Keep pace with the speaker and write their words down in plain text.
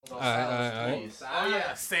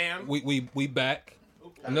Sam. We back.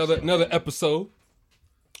 Another episode.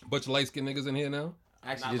 Bunch of light skinned niggas in here now.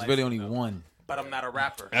 Actually, there's really only one. But I'm not a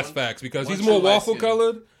rapper. That's facts because he's more waffle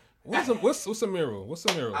colored. What's a mirror?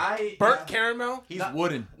 Burnt caramel? He's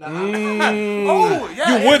wooden. Oh,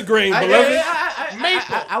 yeah. You wood grain, beloved.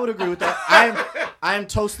 Maple. I would agree with that. I am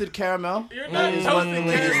toasted caramel. You're not toasted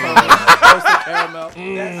Toasted caramel.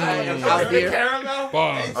 Out here. Caramel?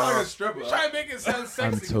 Bars. He's like a stripper. Try to make it sound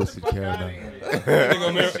sexy. I'm toasted caramel.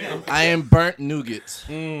 I am burnt nougat.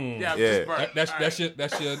 Yeah, just burnt.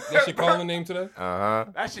 That's your calling name today?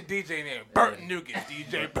 That's your DJ name. Burnt Nougat.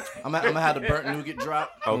 DJ Burnt. I'm gonna have the burnt nougat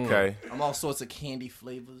drop. Okay. I'm all sorts of candy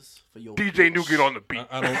flavors for your DJ Nougat on the beat.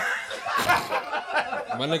 I don't.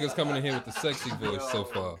 My niggas coming in here with the sexy voice so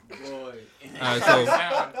far. All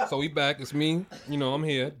right, so we back. It's me. You know, I'm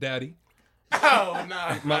here, Daddy. Oh,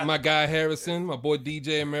 no. My guy Harrison, my boy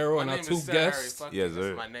DJ Amero, and our two guests. Yes,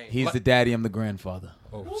 sir. He's the daddy. I'm the grandfather.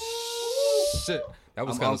 Oh shit, that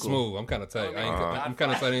was kind of smooth. I'm kind of tight. I'm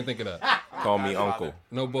kind of tight. I didn't think of that. Call me uncle.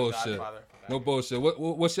 No bullshit. No bullshit.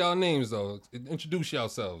 What's y'all names though? Introduce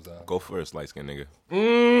yourselves. Go first, light skin nigga.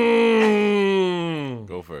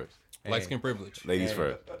 Go first. Light skin privilege. Ladies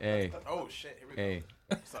first. Hey. Oh, shit. Here we go. Hey.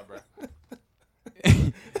 What's up, bro?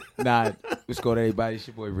 Nah, let's go to everybody. It's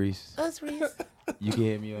your boy Reese. Us, Reese. You can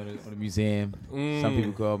hit me on the museum. Some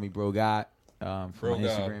people call me Bro God. For Bro my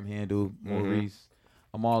God. Instagram handle, Reese.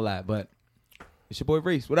 I'm all that, but it's your boy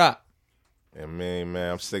Reese. What up? And man,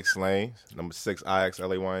 I'm 6 lanes. Number 6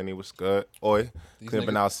 IXLAYNE. What's good? Oi.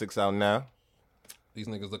 Clipping out 6 out now. These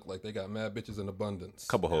niggas look like they got mad bitches in abundance.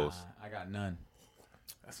 Couple hoes. I got none.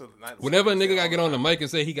 Whenever a nigga gotta get on the mic and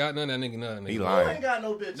say he got none, that nigga none. He I lying. ain't got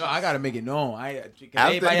no bitch. No, I gotta make it known. After-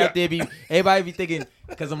 Everybody be thinking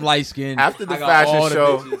because I'm light skinned. After the fashion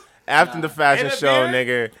show,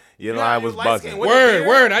 nigga, your line was buzzing.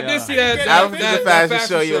 Word. I did see that. After that the fashion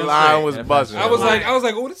show, your line was That buzzing. I was like,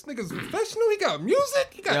 oh, this nigga's professional. He got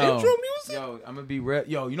music. He got intro music. Yo, I'm gonna be real.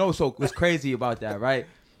 Yo, you know what's crazy about that, right?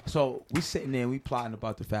 So we sitting there, we plotting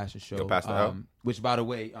about the fashion show, which by the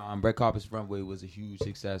way, Red Carpet's Runway was a huge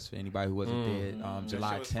success for anybody who wasn't there.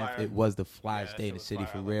 July 10th, it was the flyest day in the city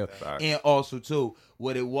for real. And also too,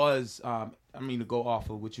 what it was, I mean to go off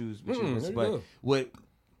of what you was, but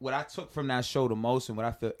what I took from that show the most, and what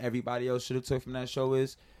I feel everybody else should have took from that show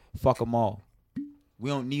is, fuck them all. We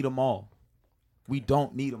don't need them all. We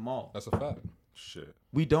don't need them all. That's a fact. Shit.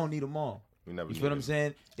 We don't need them all. We never. You feel what I'm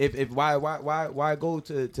saying? If why go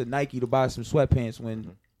to Nike to buy some sweatpants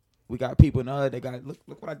when we got people in the hood that got look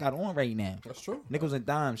what I got on right now. That's true. Nickels and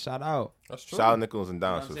dimes, shout out. That's true. Shout out Nickels and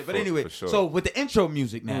dimes. You know but anyway, for sure. so with the intro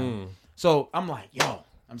music now, so I'm like, yo,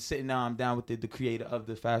 I'm sitting down. I'm down with the creator of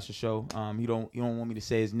the fashion show. He don't want me to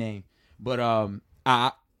say his name, but I'm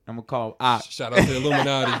gonna call Shout out to the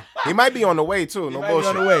Illuminati. He might be on the way too. No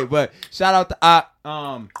bullshit. on the way, but shout out to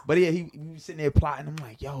but yeah, he was sitting there plotting. I'm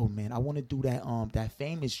like, yo, man, I want to do that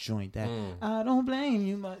famous joint. That I don't blame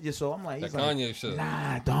you, yeah. So I'm like, That he's Kanye like, shit. Nah,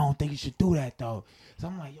 I don't think you should do that though. So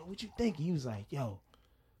I'm like, yo, what you think? He was like, yo,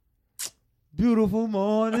 beautiful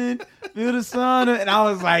morning, feel the sun, and I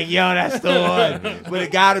was like, yo, that's the one. But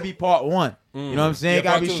it got to be part 1. You know what I'm saying? Yeah, It got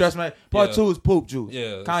to part be two stress, is- man. Part 2 is poop juice.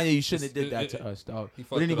 Yeah, Kanye, you shouldn't have did it's- that to us, dog. he fucked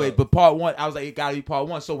But it anyway, up. but part 1, I was like, it got to be part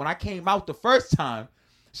 1. So when I came out the first time,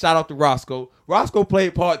 shout out to Roscoe. Roscoe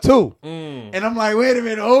played part 2, and I'm like, wait a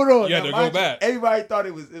minute, hold on. You had to Now, go mind you, back. Everybody thought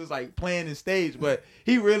it was like playing the stage, but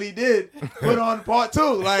he really did put on part 2.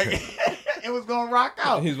 Like it was gonna rock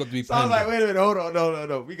out. He's about to be So I was pending. like, wait a minute, hold on,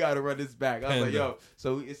 no, we got to run this back. I was like, Pending. yo,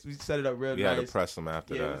 so we set it up real We nice. had to press him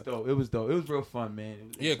after Yeah, that. it was dope. It was real fun, man.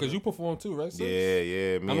 Yeah, because you perform too, right? Sis?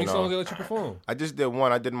 Yeah. How many songs they let you perform? I just did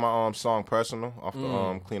one. I did my song Personal off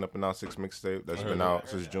the Clean Up and Out 6 mixtape that's been out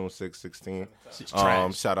since June 6, 16.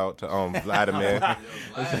 Shout out to Vladimir.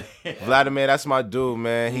 Vladimir, that's my dude,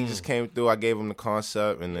 man. He just came through. I gave him the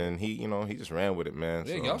concept, and then he just ran with it, man.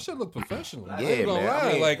 Yeah, So, y'all should look professional. I Yeah, ain't gonna man. lie.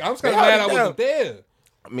 I mean, like I was kind they of mad I already wasn't there.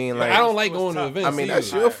 I mean, Like, like, I don't like going to events. I mean, that's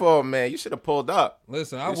either. your fault, man. You should have pulled up.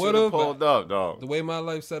 Listen, I You would should have pulled up, dog. The way my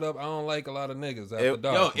life set up, I don't like a lot of niggas after Yo,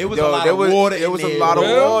 dark. it was a lot of water. It was a in lot of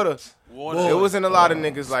there. water. It wasn't a lot of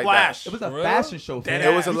niggas like that. Splash. It was a Real? fashion show. fam.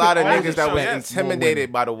 There was a lot of All niggas that the was shows.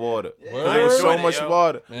 intimidated by the water. Word? There was so Yo. much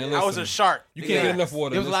water. Man, I was listen, a shark. You can't get enough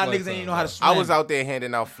water. There was a lot of niggas that didn't know how to swim. I was out there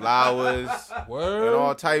handing out flowers Word. and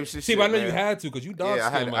all types of See, shit. but I know man. you had to because you dog Yeah,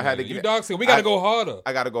 skin. I had to You get- dog skin. We gotta I- go harder.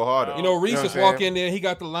 I gotta go harder. You know, Reese what just I'm walk saying? in there. He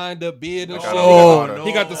got the lined up beard and shit. gotta go harder.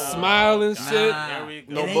 He got the smile and shit. There we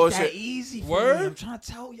go. No It ain't bullshit. that easy for Word? me. I'm trying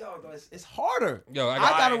to tell y'all, though, it's harder. Yo, I I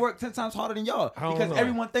got- gotta work 10 times harder than y'all I don't because know.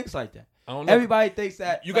 everyone thinks like that. I don't know. Everybody thinks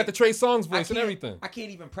that You got the Trey Songz voice and can't- everything. I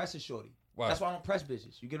can't even press a shorty. Why? That's why I don't press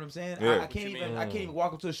bitches. You get what I'm saying? Yeah. I can't even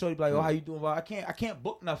walk up to a shorty be like, oh, how you doing? Well, I can't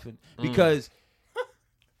book nothing because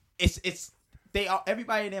it's they all,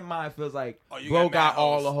 everybody in their mind feels like bro got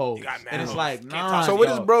all the hoes, and it's like nah. So what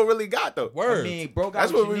does bro really got though? I mean, bro got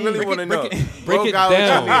That's what we really want to know. Break it got what you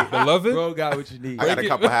down, need. beloved. Bro got what you need. I got a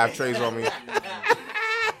couple half trays on me.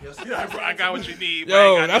 I got what you need.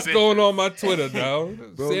 Yo, that's going on my Twitter,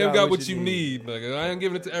 dog. Bro Sam got what you need, nigga. I ain't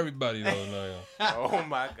giving it to everybody, though. No, Oh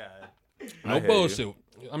my god. no bullshit.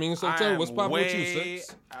 I mean, so tell me, what's poppin' with you,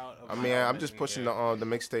 Six? I mean, I'm just pushing the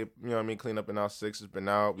mixtape. You know what I mean? Clean up in our 6 has been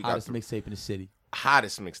out. We Hottest got mixtape in the city.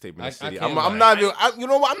 hottest mixtape in the city. can't I'm lie. not even. You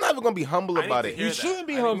know what? I'm not even gonna be humble about it. hear You that. shouldn't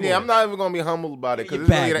be humble. Yeah, I'm not even gonna be humble about it because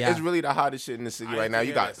it's really the hottest shit in the city right now.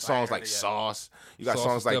 You got songs like Sauce. You got Sauce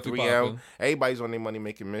songs is like definitely 3M. poppin'. Everybody's on their money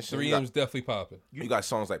making mission. 3M's definitely popping. You got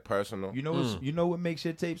songs like Personal. You know, you know what makes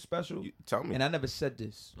your tape special? Tell me. And I never said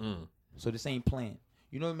this, so this ain't planned.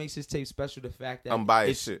 You know what makes this tape special? The fact that Unbiased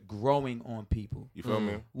it's shit. growing on people. You feel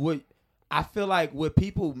me? What I feel like what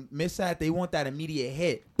people miss at, they want that immediate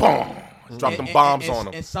hit. Boom! Drop them bombs on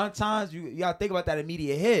them. And sometimes you gotta think about that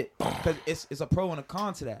immediate hit because it's a pro and a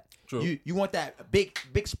con to that. True. You want that big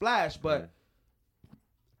splash, but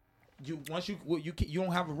you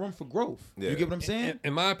don't have a room for growth. Yeah. You get what I'm saying?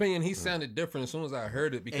 In my opinion, he sounded different as soon as I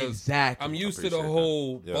heard it because Exactly. I'm used to the Appreciate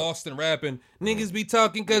whole that. Yeah. Boston rapping. Niggas be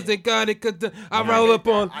talking because they got it. Cause I roll up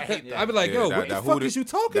on. I be like, Yeah, yo, that- what the that fuck hoodie- is you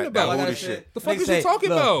talking that about? hoodie shit. The fuck Nigga is say, you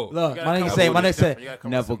talking about? Look, You my gotta nigga come say, with my nigga something say, different. You gotta come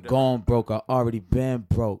with never something gone broke. I already been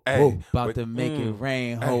broke. Hey, Whoa, about but- to make it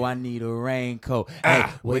rain, ho. I need a raincoat. Hey,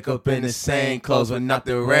 wake up in the same clothes, but not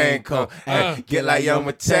the raincoat. Hey, get like young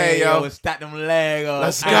Mateo and stack them Legos.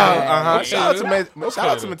 Let's go. Hey. Shout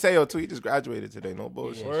out to Mateo too. He just graduated today. No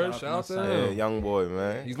bullshit. Word, shout out to Yeah, him. young boy,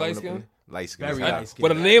 man. He's Coming light up in- skinned? Light skinned. Very I- light skinned.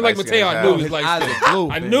 With a name like Light Mateo, I skinned knew as he was hell. light His eyes skinned. are blue,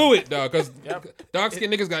 I man. knew it, dog, because dark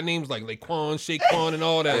skinned niggas got names like Laquan, Shaquan, and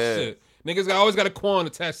all that Yeah. shit. Niggas always got a Quan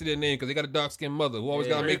attached to their name because they got a dark skinned mother who always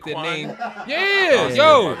gotta make their Raekwon. name. Yeah,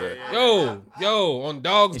 yo, on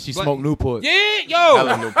dogs. And she black- smoked Newport. Yeah, yo.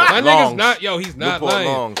 Hella Newport. My nigga's Longs. not, he's not Newport lying.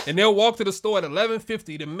 longs. And they'll walk to the store at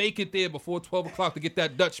 11:50 to make it there before 12 o'clock to get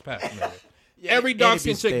that Dutch pack, nigga. Every dark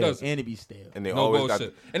skinned chick does it. And it be stale. And they No always got.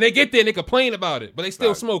 bullshit. And they get there and they complain about it, but they still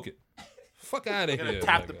Right. smoke it. Fuck out of You're gonna here.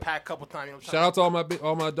 tap the nigga. pack a couple times. You know what I'm Shout out to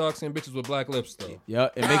all my dark skinned bitches with black lips though. Yeah,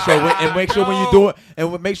 and make sure when you do it,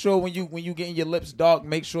 and make sure when you getting your lips dark,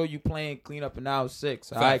 make sure you playing Clean Up in Hour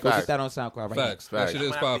 6. All right, go Facts. get that on SoundCloud right Facts. That Facts. shit is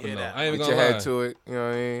I'm gonna have to popping hear though. that. I ain't Put even your gonna lie. head to it. You know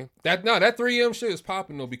what I mean? That 3M shit is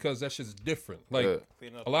popping though because that shit is different. Like Yeah.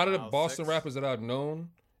 Clean Up a lot of the in Aisle Boston 6. rappers that I've known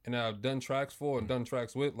and that I've done tracks for and done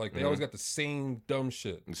tracks with, like they always got the same dumb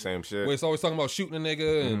shit. The same Where shit. it's always talking about shooting a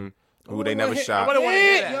nigga and Who they never shot. Nobody wanna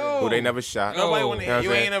hear that. yo. Who they never shot. Nobody Yo. wanna You know hear. what I'm You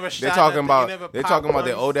saying? ain't never shot. They're talking nothing, about you never they're popped talking about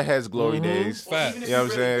their blunts. older heads glory days. Facts. You know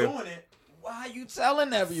what I'm saying? Why are you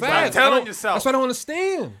telling everybody? Facts. Tell I on don't- yourself. That's what I don't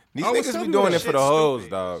understand. These I always niggas tell be people doing that it for the shit's hoes,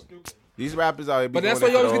 stupid. dog. These rappers out here be But doing that's why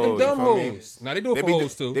it you for always the get them hoes. dumb You feel me? hoes. Now they do it They for be,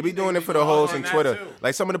 hoes too. they be doing it for the hoes on on that Twitter. too.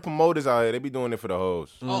 Like some of the promoters out here, they be doing it for the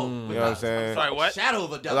hoes. Oh, You know what I'm saying? Sorry, what? Shadow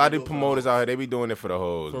of a A doubt. lot of these promoters out here, they be doing it for the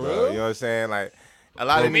hoes, bro. real? You know what I'm saying? Like a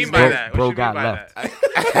lot What of you mean these by niggas- that? bro What you mean got by left.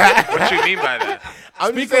 that? What you mean by that?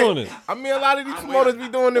 I'm just Speak saying, on it. I mean, a lot of these promoters be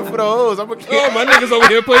doing it for the hoes. I'm a kid. Oh, my niggas over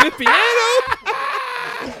here playing the piano.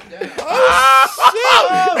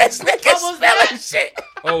 This nigga smelling shit.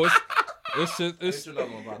 Oh, it's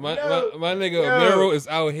my nigga Amiro is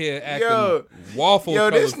out here acting Yo. waffle. Yo,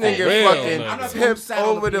 this colors for nigga real, fucking nigga. tips sat on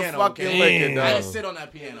the over the piano, fucking okay? liquor, Damn. I had dog. to sit on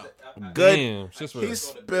that piano. Good. Damn, shit's real. He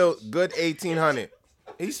spilled good 1800.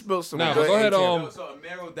 He spilled some Nah, good but go ahead, 1800. So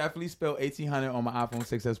Amaro definitely spelled 1800 on my iPhone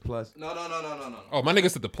 6s Plus. No. Oh, my nigga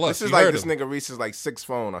said the plus. This is You like heard this him. nigga Reese's like 6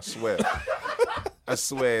 phone. I swear. I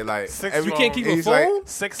swear, like Six every phone. You can't keep a he's like, phone?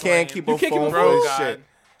 Six can't lane. keep You a can't keep a phone phone? for Bro, this God. shit. You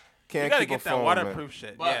Can't gotta keep a get that phone, waterproof man.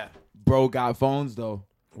 shit. Yeah. Bro got phones though.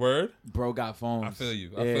 Word. Bro got phones. I feel you.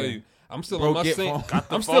 Yeah. I feel you. I'm still Bro, on my get same. phone. Got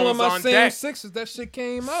the I'm still on phones my on same deck. 6 as that shit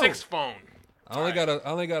came out. 6 phone. I only got an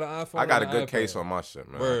iPhone. I got a and good an case iPad. on my shit,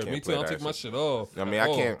 man. I Word. can't Me too. play I'll that take my shit. shit off. I mean, I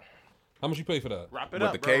Oh. can't. How much you pay for that? Wrap it With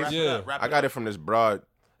up, the bro. case? Wrap it Yeah. up. Wrap I got it from this broad.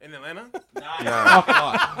 In Atlanta?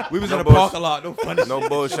 Nah, We was No in the bullshit. parking lot. No funny. no shit.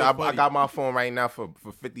 bullshit. That was I funny. got my phone right now for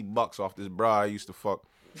 $50 off this broad I used to fuck.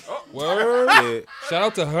 Word. Yeah, Shout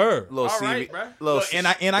out to her. little All CV. right, bruh. Little Look, and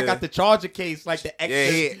I got the charger case like the extra.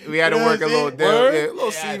 Yeah, we had to You know work a what I'm little saying? deal. Word? Yeah,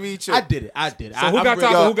 little Yeah, CV chip. I did it. So who got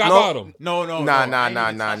top Yo, and who got no. bottom? No. Nah.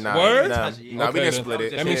 Word? Nah, Okay, we didn't then. split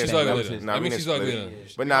it. That means Yeah, she's nah, ugly we then. didn't That means she's split ugly it. then.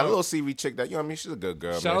 But nah, little CV chick that, you know what I mean? She's a good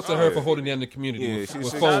girl. Shout man. out to her Yeah. for holding down the community Yeah, with she-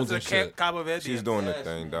 with she- phones Shout and out to shit. Cabo Verde. She's doing the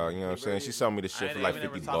thing, dog. You know what I'm saying? She sold me the shit for like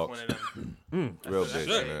 $50. Real bitch,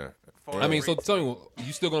 man. I mean, so tell me,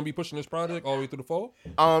 you still gonna be pushing this project all the way through the fall?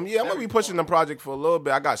 Yeah, I'm gonna be pushing the project for a little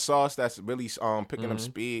bit. I got Sauce that's really picking up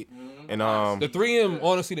speed, and The 3M,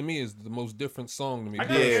 honestly, to me, is the most different song to me. I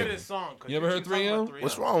gotta hear this song. You ever heard 3M?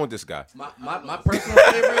 What's wrong with this guy? My personal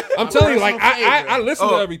favorite. I'm telling you, like I listen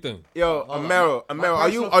to everything. Yo,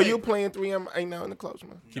 Amero, are you playing 3M right now in the clubs,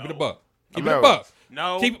 man? Keep it a buck. Keep it Amero. a buck.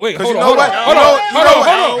 No. Wait, Because hold you on, know what? hold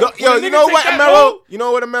on. Yo, you know what, Amero? You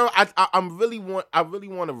know what, Amero? I really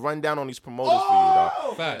want to run down on these promoters for you,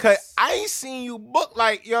 dog. Facts. Cause I ain't seen you book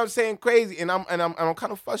like, you know what I'm saying, crazy, and I'm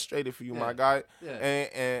kind of frustrated for you, my guy.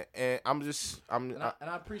 Yeah. And I'm And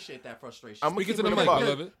I appreciate that frustration. I'm Speak it to keep the it mic, a buck.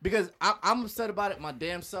 beloved. Because I'm upset about it my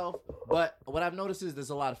damn self, but what I've noticed is there's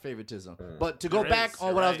a lot of favoritism. But to go back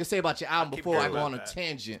on what I was gonna say about your album before I go on a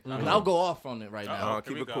tangent, and I'll go off on it right now.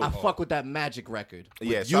 Keep Here it we cool. I fuck with that Magic record.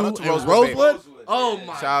 Yeah, With shout you out to and Rosewood, Rosewood. Oh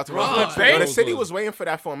my Shout out to God. Rosewood. Yo, the Rosewood. city was waiting for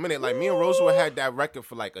that for a minute. Like me and Rosewood had that record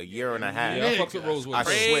for like a year and a half. Yeah, I fucks with Rosewood. I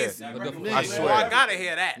Crazy. swear. I definitely- Nigga. I Oh, swear. I gotta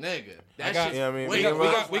hear that. Nigga, that I got- shit. Yeah, I mean,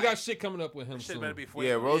 We got shit coming up with him Shit soon. better be for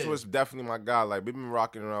Yeah, you. Rosewood's definitely my guy. Like we've been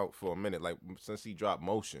rocking it out for a minute, like since he dropped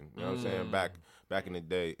Motion. You know what I'm saying? Back in the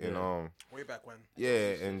day, and Way back when. yeah,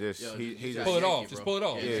 and just Yo, he you just Pull it janky, off. bro. Just pull it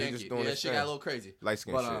off. Yeah, he janky. just doing that his shit got thing. a little crazy. light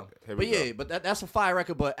skin But, shit. Here but we yeah, go. but that's a fire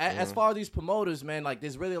record. But as far as these promoters, man, like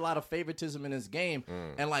there's really a lot of favoritism in this game,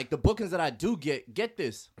 and like the bookings that I do get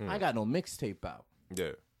this, I got no mixtape out. Yeah,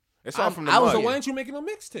 it's all from the I was mud. So Yeah. why ain't you making a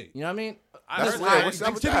mixtape? You know what I mean? I That's heard weird. that. What's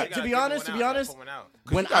up with You that? gotta To be get honest, one to be out, honest, put one out.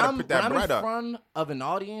 when you gotta I'm put that in bread up. front of an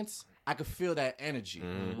audience, I can feel that energy.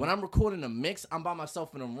 When I'm recording a mix, I'm by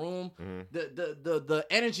myself in a room. The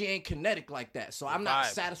energy ain't kinetic like that, so I'm not vibe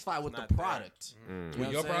satisfied with not the there. product. You know With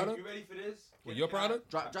what your I'm saying? product? You ready for this? With your product?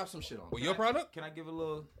 Drop some shit on. With your product? Can I give a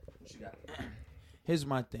little? Here's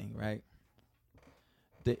my thing, right?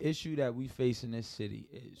 The issue that we face in this city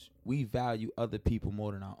is we value other people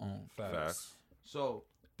more than our own. Facts. So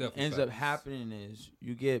Definitely ends up facts. happening is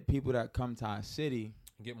you get people that come to our city.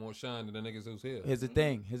 Get more shine than the niggas who's here. Here's the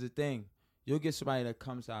thing. You'll get somebody that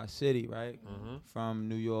comes to our city, right? Mm-hmm. From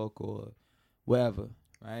New York or wherever,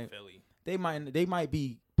 right? Philly. They might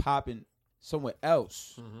be popping somewhere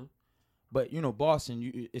else. Mm-hmm. But you know,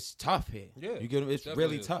 Boston, it's tough here. Yeah, you get it's definitely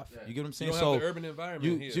really is. tough. Yeah. You get what I'm You saying? don't So have the urban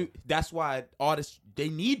environment here. that's why artists they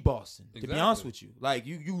need Boston. To be Exactly. honest with you, like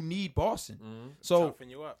you need Boston. Mhm. So Toughen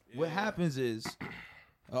you up. what Yeah. happens is,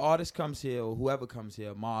 an artist comes here or whoever comes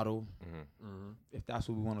here, model, Mhm. if that's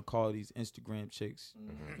what we want to call these Instagram chicks,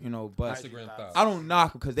 you know. But Instagram thoughts. I don't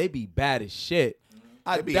knock them because they be bad as shit.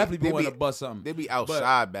 I They be- definitely they want to be- bust something. They be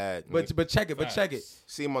outside bad. But check it.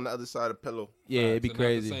 See him on the other side of the pillow. Yeah, it'd be Facts, they're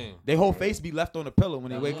not the crazy. same. Their whole face be left on the pillow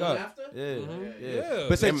when they wake morning up. after? Yeah, Yeah.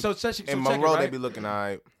 But In- so check In it, Monroe, right? they be looking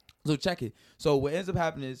alright. So check it. So what ends up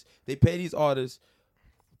happening is they pay these artists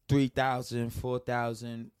 $3,000,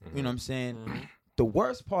 $4,000. You know what I'm saying? The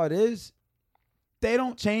worst part is they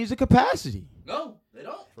don't change the capacity. No, they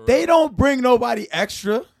don't. They don't bring nobody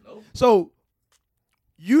extra. Nope. So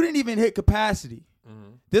you didn't even hit capacity.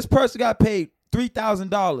 Mhm. This person got paid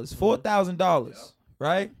 $3,000, $4,000,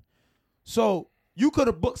 right? So you could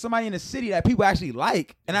have booked somebody in the city that people actually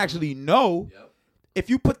like and actually know. Yep. If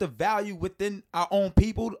you put the value within our own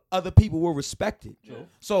people, other people will respect it. True.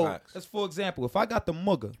 So, Facts. as for example, if I got the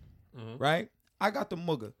mugger, Mhm. right? I got the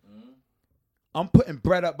mugger. I'm putting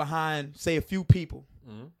bread up behind, say, a few people.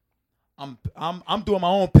 Mhm. I'm doing my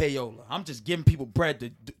own payola. I'm just giving people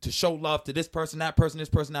bread to show love to this person, that person, this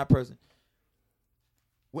person, that person.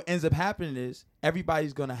 What ends up happening is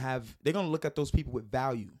everybody's they're gonna look at those people with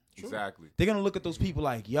value. Exactly. They're gonna look at those people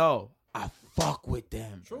like, yo, I fuck with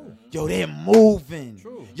them. True. Yo, they're moving.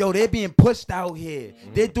 True. Yo, they're being pushed out here.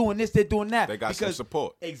 They're doing this, they're doing that. They got some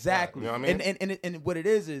support. Exactly. You know what I mean? And what it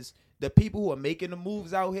is the people who are making the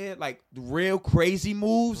moves out here, like the real crazy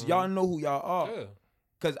moves, y'all know who y'all are. Yeah.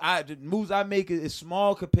 Cause the moves I make is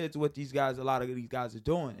small compared to what a lot of these guys are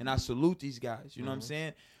doing. And I salute these guys. You know what I'm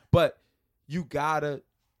saying? But you gotta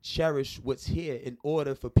cherish what's here in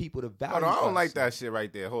order for people to value. Hold on, I don't us. like that shit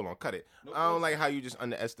right there. Hold on, cut it. I don't like how you just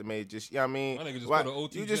underestimate. Just you know what I mean? My nigga just Why- put a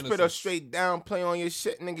OT you just put a Genesis. straight down play on your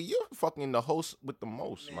shit, nigga. You're fucking the host with the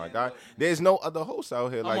most, my guy. There's no other host out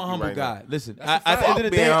here I'm like a you humble right guy. now. Listen, That's a at the fact. end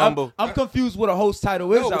of the Being day, humble. I'm confused what a host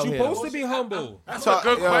title is No, out but you here. supposed to be humble. That's Talk- a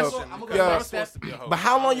good yo, question. I'm Because gonna I'm yo, supposed to be a host. But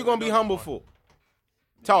how long you gonna be humble for?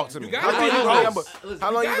 Talk to me. gotta How long be you gonna be humble. humble?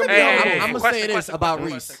 How long you gonna be Hey, humble? hey, I'm gonna question, say this question, about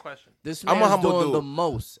question, Reese. question. This I'm a man's humble doing dude. the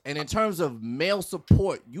most. And in terms of male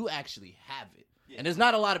support, you actually have it. And there's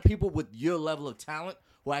not a lot of people with your level of talent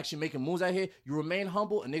who are actually making moves out here. You remain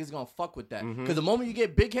humble, and niggas gonna fuck with that. Because the moment you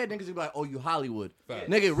get big head, niggas gonna be like, "Oh, you Hollywood." Facts.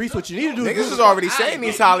 Nigga, Reese, what you need to do? Niggas is already saying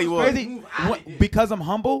these Hollywood. Crazy. Because I'm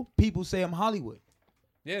humble, people say I'm Hollywood.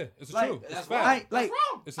 Yeah, it's Like, true. It's that's fact.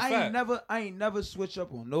 It's a I fact. ain't never switch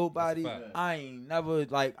up on nobody. That's a fact. I ain't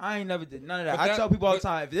never did none of that. But I tell people all the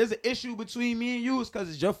time, if there's an issue between me and you, it's because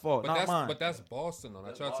it's your fault, not mine. But that's Boston, though.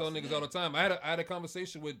 I try to tell niggas all the time. I had a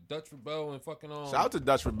conversation with Dutch Rebel and fucking Shout out to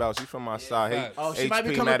Dutch Rebel. She's from my side. Hey, Oh, she might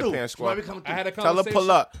be coming through. She might be coming through. I had a Tell her conversation.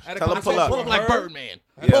 pull up. I had a Tell her pull up. conversation Pull up with like her. Birdman.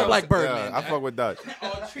 Yeah. Pull up like Birdman. I fuck with Dutch.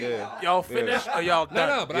 Y'all finished or y'all done?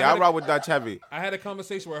 No, but Yeah, I rock with Dutch heavy. I had a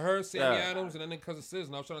conversation with her, Sammy Yeah. Adams, and then Cousin Sis,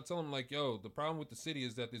 and I was trying to tell him, like, yo, the problem with the city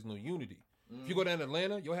is that there's no unity. If you go down to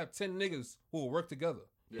Atlanta, you'll have 10 niggas who will work together.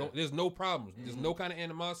 There's no problems. There's no kind of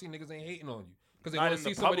animosity. Niggas ain't hating on you because they want to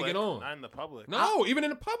see somebody get on. Not in the public. No, even in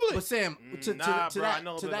the public. But Sam, to Nah, that, bro, I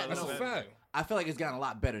know to there's that a That's a note, fact. I feel like it's gotten a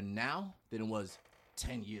lot better now than it was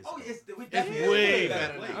 10 years ago. It's way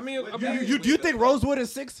better. I mean, Do you think Rosewood and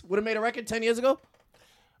 6 would have made a record 10 years ago?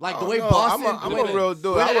 Like the way No, Boston, I'm the way a real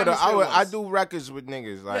dude. where the I atmosphere was. do records with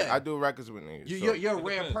niggas. Like Yeah. I do records with niggas. You're a It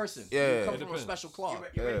rare depends. person. Yeah. You It come from a depends. special cloth.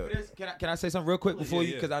 You ready for this? Can I say something real quick before you?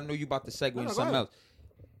 yeah. Because I know you about to segue into go something ahead. else.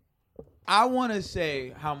 I want to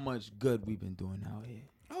say how much good we've been doing out here.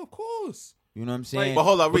 Oh, of course. You know what I'm saying? But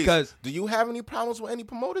hold up, Reese. because Do you have any problems with any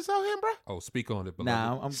promoters out here, bro? Oh, speak on it, beloved.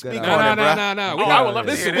 nah, I'm good. Speak out on here. it, bruh. No. Oh, I would love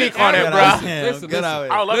to Listen, hear we this. on it, Good bro. out here. Listen, Good out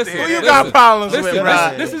here. I would love to Listen, hear Who you this. got problems Listen, with, right.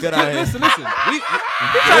 bro? This is Get out here. listen. We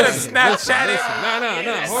Trying to Snapchat it.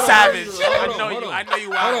 Nah. Savage. Hold on. I know you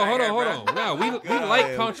wild. Hold on. Now we like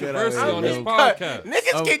here, controversy get out on here, this bro. podcast.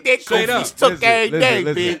 Niggas get their straight up. cookies took every day,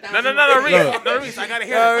 listen. B. No, Reese. I gotta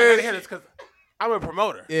hear this because I'm a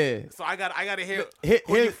promoter. Yeah. So I gotta hear Here-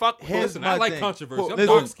 who you here- fuck with. here's Listen, my I like thing. controversy. I'm Listen,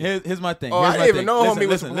 dark-skinned. here's my thing. Oh, Here's I my didn't even thing. know Listen, homie was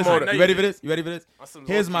listen, a listen. promoter. You ready for this? You ready for this? On some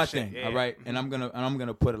Here's low-key my shit, thing. yeah. All right, and I'm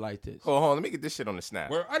gonna put it like this. Hold on, let me get this shit on the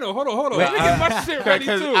snap. I know. Hold on. Wait, Let me get my shit ready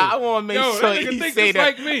Because too. I want to make Yo, sure that nigga you think say just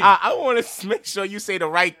that. like me. I want to make sure you say the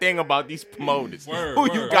right thing about these promoters. Word,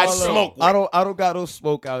 Who you word. got All of- smoke with? I don't got no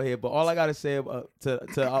smoke out here, but all I gotta say about,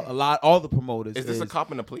 to all the promoters Is this a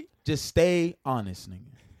cop in a plea? just stay honest, nigga.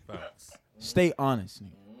 Facts. Stay honest,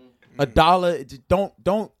 nigga. $1, just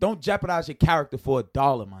don't jeopardize your character for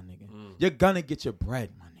 $1, my nigga. You're gonna get your bread,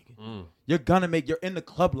 my nigga. You're in the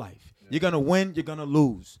club life. You're gonna win, you're gonna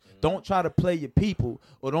lose. Don't try to play your people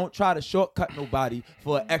or don't try to shortcut nobody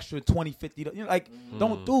for an extra $20, $50.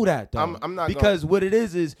 Don't do that, dog. I'm not because what it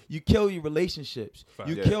is you kill your relationships. Fact.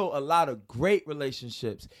 You Yeah. kill a lot of great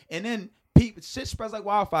relationships, and then shit spreads like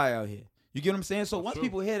wildfire out here. You get what I'm saying? So once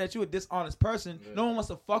people hear that you're a dishonest person, no one wants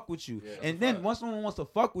to fuck with you. And then once no one wants to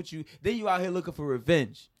fuck with you, then you out here looking for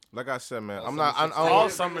revenge. Like I said, man, I'm All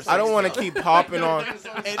not. summer I don't want to keep harping on.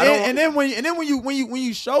 And then when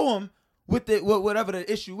you show them with whatever the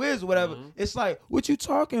issue is, or whatever, it's like, what you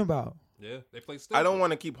talking about? Yeah, they play stupid. I don't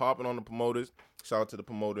want to keep harping on the promoters. Shout out to the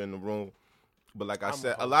promoter in the room. But like I I'm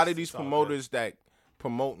said, a a lot of host. these It's all promoters that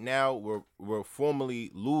promote now were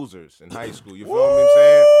formerly losers in high school. You feel what I'm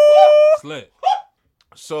saying? Slit.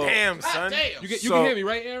 So Damn, son. You can So- hear me,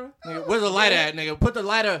 right, Aaron? Nigga, where's the lighter at, nigga? Put the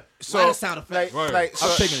lighter sound effect. Word. like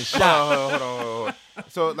I'm taking a shot. Hold on.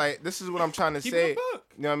 So like this is what I'm trying to Keep say. it a buck.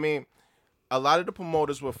 You know what I mean? A lot of the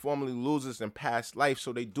promoters were formerly losers in past life,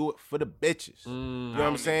 so they do it for the bitches. You know what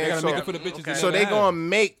I'm saying? They gotta So, make it for the bitches. okay. they so never they had. gonna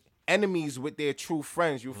make enemies with their true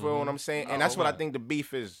friends. You feel what I'm saying? And that's what I think the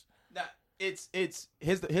beef is. Nah, it's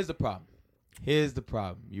here's the problem. Here's the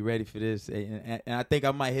problem. You ready for this? And I think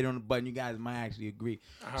I might hit on the button. You guys might actually agree.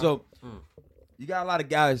 So you got a lot of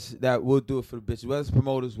guys that will do it for the bitches, whether it's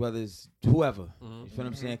promoters, whether it's whoever. You feel what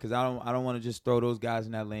I'm saying? Because I don't want to just throw those guys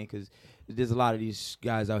in that lane because there's a lot of these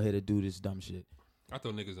guys out here that do this dumb shit. I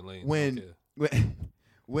throw niggas in lanes.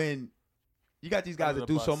 When you got these guys Under that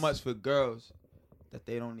the do so bus. much for girls that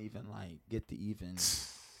they don't even like get to even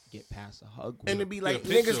get past a hug with. And it'd be like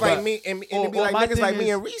Yeah, picture. niggas like me, and it'd be or like my niggas thing like me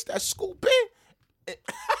is- and Reese that scooping.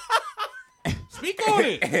 Speak on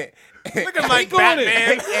it. Looking like Speak on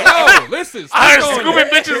Batman. it. Yo, listen. Speak I'm on scooping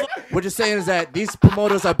it. bitches. What you're saying is that these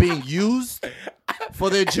promoters are being used for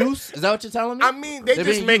their juice? Is that what you're telling me? I mean, they They're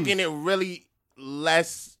just being making used. it really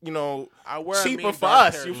less, I wear a cheaper mean for dark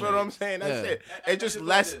us. hair, You feel man. what I'm saying? That's Yeah. it. It's just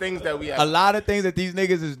less things that we a have. lot of things that these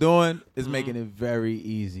niggas is doing is making it very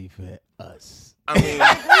easy for us. I mean,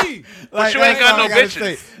 But you ain't got no that's all I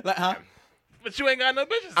gotta bitches. say. Like, huh? But you ain't got no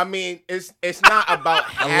bitches. I mean, it's not about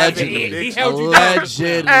having Allegedly. the He bitches. held you down.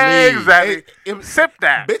 Allegedly. Exactly. It- Sip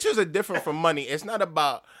that. Bitches are different from money. It's not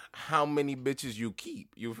about how many bitches you keep.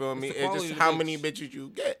 You feel me? the It's quality just of the how bitch. many bitches you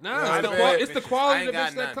get. Nah, You know it's what the, I'm qual- saying? it's the I quality ain't of the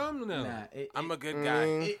got bitch that none. come now. Nah, I'm a good guy.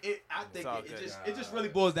 I think all it good, just really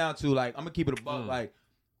boils down to like I'm gonna keep it a buck. Like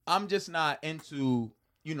I'm just not into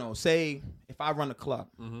say if I run a club,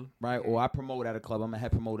 right, or I promote at a club, I'm a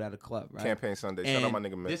head promoter at a club, right? Campaign Sunday. And Shout out my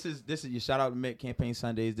nigga Mick. This is your shout out to Mick. Campaign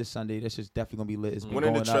Sundays this Sunday. This is definitely gonna be lit. It's been One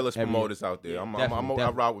of the going up trillest every year. promoters out there. I Definitely.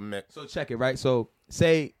 ride with Mick. So check it, right? So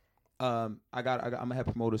say I'm a head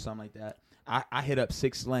promoter or something like that. I hit up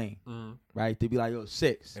 6 Lane, right? They be like, yo,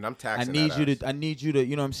 6. And I'm taxing I need that you to,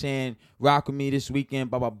 you know what I'm saying, rock with me this weekend,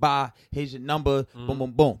 blah, blah, blah. Here's your number, boom,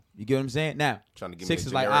 boom, boom. You get what I'm saying? Now, Trying to give 6 me a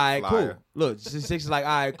is like, all generic right, flyer. cool. Look, 6 is like,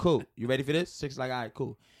 all right, cool. You ready for this? 6 is like, all right,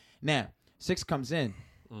 cool. Now, 6 comes in.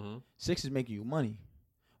 6 is making you money.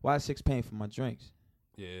 Why is 6 paying for my drinks?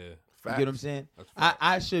 Yeah. You Facts. get what I'm saying? That's facts.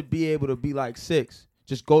 I should be able to be like 6.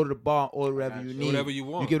 Just go to the bar, order whatever you need. Whatever you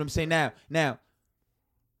want. You get what I'm saying? Now,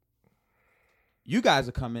 you guys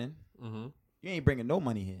are coming. You ain't bringing no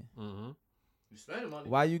money here. You spending money.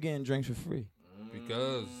 Why you getting drinks for free?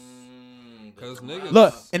 Because niggas.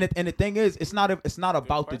 Look, and the thing is, it's not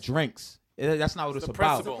about the drinks. That's not what it's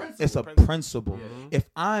about. principle. It's a principle. If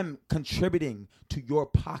I'm contributing to your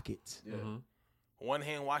pocket, One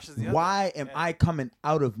hand washes the other. why am I coming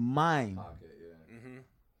out of mine?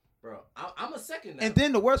 Bro, I'm a second now. And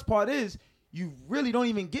then the worst part is, you really don't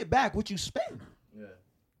even get back what you spend. Yeah.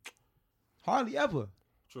 Hardly ever.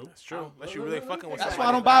 That's true. Unless you really fucking with That's why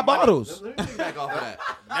I somebody. don't buy bottles. Let me get back off of that.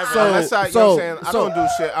 Never So- That's how, you know what I'm saying? I so- don't do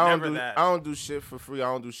shit. Never that. I don't do shit for free. I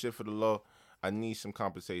don't do shit for the low. I need some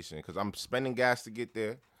compensation because I'm spending gas to get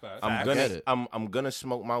there. Facts. Get it. I'm gonna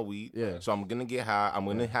smoke my weed. Yeah. So I'm gonna get high. I'm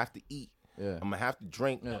gonna have to eat. Yeah. I'm gonna have to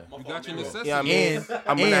drink. Yeah. You got your necessities. Yeah, I mean, And-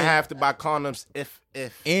 I'm gonna and- have to buy condoms if. No,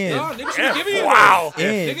 And niggas should be giving you Wow. those.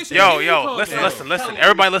 And- Niggas should Yo, be yo, giving you listen, those. listen.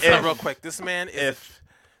 Everybody listen up If- real quick. This man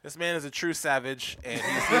is a true savage, and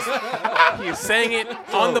he's saying it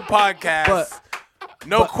on the podcast. But-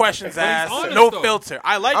 no questions asked, honest, no though. filter.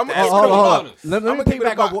 I like I'm- that. It's Hold pretty on. honest. Let me I'ma keep it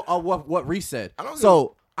piggyback about- on what Reese said. I don't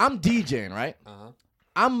So I'm DJing, right? Uh-huh.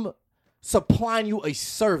 I'm supplying you a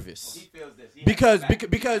service because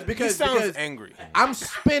He sounds angry. I'm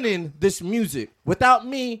spinning this music. Without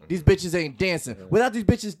me, these bitches ain't dancing. Without these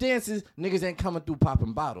bitches dancing, niggas ain't coming through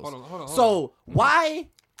popping bottles. Hold on. So why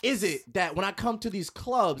is it that when I come to these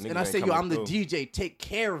clubs and I Niggas say, ain't yo, coming I'm the through. DJ, take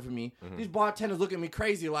care of me, these bartenders look at me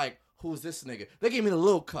crazy like, who's this nigga? They gave me the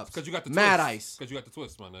little cups. Because you got the Mad twist. Ice. Because you got the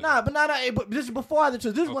twist, my nigga. Nah, but this is before I had the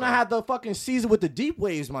twist. This is when I had the fucking season with the deep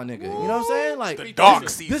waves, my nigga. You know what I'm saying? Like The dark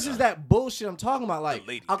this, season. This is that bullshit I'm talking about. Like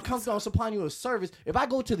lady I'll come through, I'm supplying you a service. If I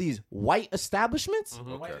go to these white establishments,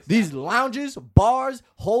 Okay. these lounges, bars,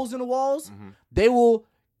 holes in the walls, they will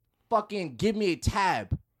fucking give me a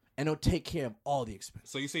tab and they'll take care of all the expenses.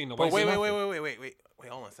 So you seen the But white wait, shit?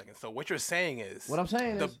 hold on a second. So what you're saying is, What I'm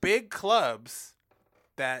saying the is, big clubs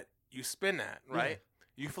that you spin at, right?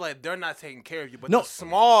 You feel like they're not taking care of you, but No. the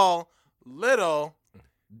small, little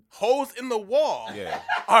holes in the wall Yeah.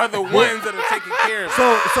 are the ones that are taking care of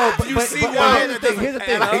you. but You see but why here's the thing. Here's the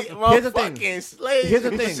thing. that Here's the thing. Motherfucking slave Here's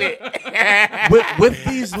the thing. shit. with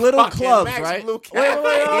these little Fucking clubs, Max right? Blue Wait.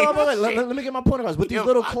 Cafe. Let me get my point across. With these Yo,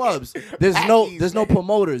 little fucking clubs, there's no man.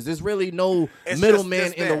 promoters. There's really no It's middleman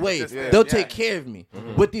just in the them. way. It's just them. They'll Yeah. take care of me.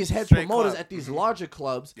 With these head Straight promoters club. at these larger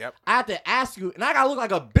clubs, Yep. I have to ask you, and I gotta look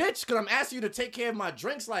like a bitch because I'm asking you to take care of my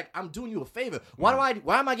drinks. Like I'm doing you a favor. Why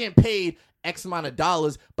am I getting paid X amount of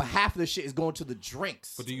dollars, but half of the shit is going to the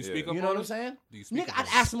drinks? But do you speak up You know on what I'm it? saying? Do you speak Nigga, up I'd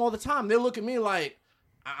on ask them all the time. They look at me like,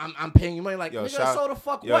 I'm paying you money. Like, Yo, nigga, shout- so the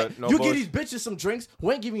fuck yo, what? no You bullshit. give these bitches some drinks,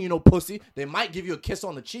 who ain't giving you no pussy. They might give you a kiss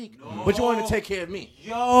on the cheek, but you want to take care of me.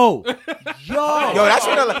 yo, Yo, that's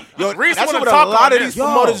what Reese that's wanna what a talk lot on of this. these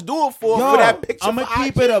promoters do it for that picture. I'm gonna for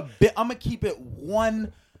keep IG. it a bit. I'm gonna keep it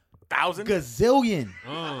 1 gazillion.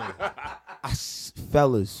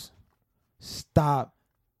 Fellas, stop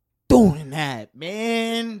doing that,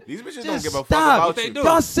 man. These bitches Just don't give a fuck stop. about What they you. do?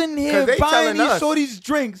 Y'all sitting 'Cause here they buying telling these us. shorties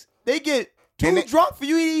drinks. They get too And they- drunk for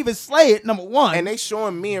you to even slay it. Number one, And they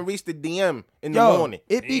showing me and Reese the DM in the yo, morning.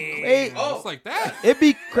 it be crazy. It's like that. It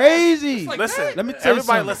be crazy. like Listen, Let me tell you everybody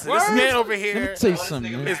something. listen. This Word. man over Let here me tell you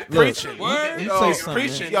something. man. is Look, preaching. Word. Let me Yo, tell you something.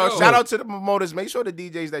 preaching. man. Yo, Yo. shout out to the promoters. Make sure the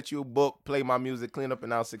DJs that you book play my music. Clean Up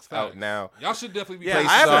and Out 6 out now. Y'all should definitely be. Yeah, Play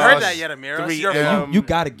I haven't Sauce, heard that yet, Amira. 3M, Yeah, you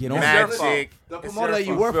gotta get on that. Magic. The It's promoter their that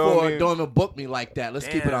you fault. work Feel for me? don't even book me like that. Let's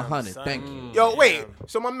keep it Damn, 100. son. Thank you. Yo, wait.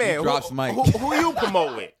 So my man, He drops mic. who you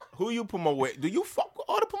promote with? Who you promote with? Do you fuck with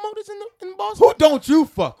all the promoters in Boston? Who don't you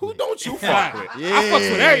fuck? Who with? don't you fuck with? I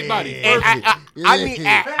fucks with everybody. And I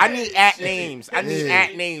need at names. I need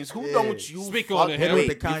at names. Who don't you Speak fuck on it, with? Harry.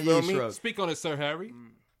 With the You feel Kanye me? shrug. Speak on it, Sir Harry.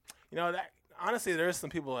 You know that Honestly, there's some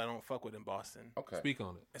people I don't fuck with in Boston. Okay. Speak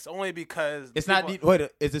on it. It's only because It's not.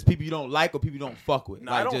 Is this people you don't like or people you don't fuck with?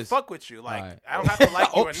 No, like I don't just, fuck with you. Like Alright. I don't have to like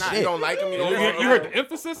you Oh, or not. shit. You don't like him. You don't You, like you heard the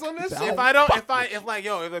emphasis on this? If I don't,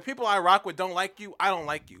 if the people I rock with don't like you, I don't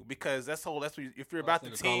like you because if you're about the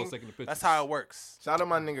nigga team, Carlos taking the pictures. that's how it works. Shout out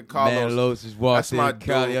my nigga Carlos. Man, Los just walked That's in. my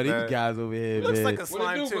Carl, dude, yo, man. these guys over here, Looks man. like a What it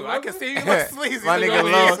slime do, too. bro? I can see he looks sleazy. My He's nigga over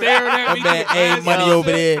here Los. staring at My me. man, A money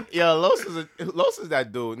over there. Yo, Los is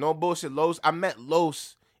that dude. No bullshit. I met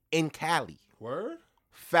Los in Cali. Word?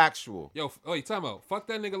 Factual. Yo, wait, time out. Fuck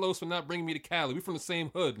that nigga Los for not bringing me to Cali. We from the same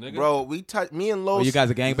hood, nigga. Bro, me and Los. Oh, you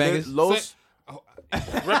guys are gangbangers? Los.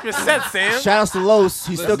 Represent, Sam. Shout outs to Los.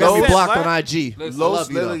 He still got me Los- blocked what? on IG. Listen, Los love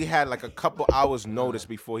you, though. literally had like a couple hours notice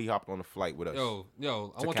before he hopped on the flight with us. Yo,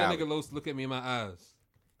 I To want Cali. that nigga Los to look at me in my eyes.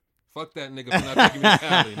 Fuck that nigga for not taking me to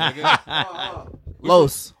Cali, nigga.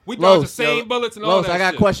 Los. We dodge the Los. same bullets and all Los, that I got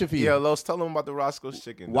a shit. question for you. Yeah, Los, tell him about the Roscoe's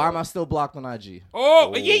chicken. Why dog. am I still blocked on IG?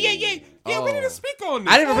 Oh, yeah. Yeah, we need Oh. to speak on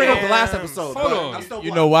this. I didn't even bring up the last Damn. episode. Hold but on. I'm still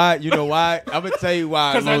You know why? I'm gonna tell you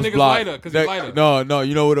why. 'Cause that Los nigga's blocked. lighter, 'cause he's lighter. No.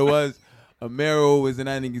 You know what it was? Amaro was in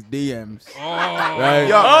that nigga's DMs. Oh. Right? Yo, He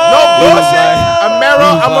no was bullshit. like- Amaro,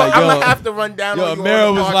 he was I'm like, gonna yo. have to run down Yo, on you. Amaro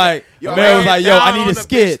on the was podcast. like, Yo, Amaro was like, yo, down I need on a the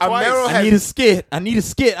skit. bitch twice. Amaro I need a skit. I need Amaro,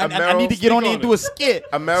 to get on speak there and on do a it.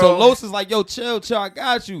 skit. Amaro- So Los is like, yo, chill, I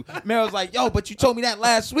got you. Maro's like, yo, but you told me that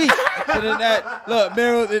last week. So then that, look,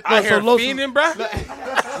 Maro, I hear Los is- fiending,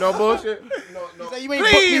 bruh. No bullshit. No. he said, you ain't booked me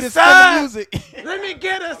to Please, spin son. the music. Let me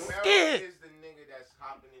get a Amaro skit. is the nigga that's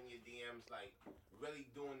hopping in your DMs, like really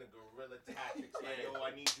doing the guerrilla tactics. Like, yo,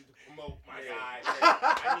 I need you to promote my guy.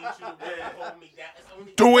 I need you to really hold me down. It's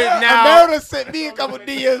only Do it Amaro now. done sent me a couple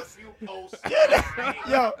DMs.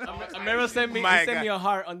 Yo, Amaro sent me, My he sent God. me a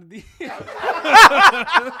heart on the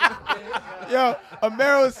Yo,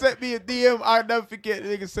 Amaro sent me a DM. I'll never forget. The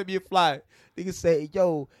nigga sent me a fly. Nigga say,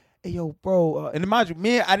 hey, yo, bro. And mind you,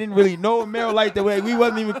 me, I didn't really know Amaro like that. We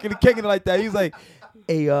wasn't even kicking it like that. He was like,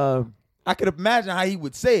 hey, I could imagine how he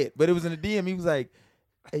would say it, but it was in the DM. He was like,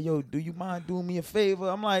 hey, yo, do you mind doing me a favor?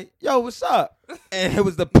 I'm like, yo, what's up? And it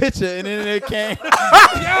was the picture, and then it came.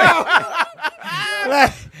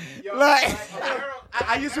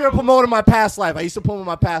 I used to promote in my past life. I used to promote in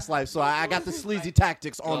my past life, so I got the sleazy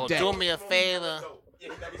tactics on deck. Do me a favor. He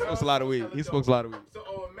smokes a lot of weed. So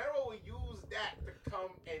Amaro will use that to come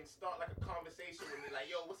and start like a conversation with me, like,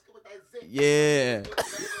 yo, what's good with that zip?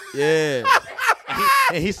 Yeah.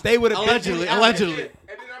 And he stayed with it. Allegedly. And then I'll be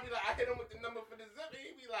like, I hit him with the number for the zip, and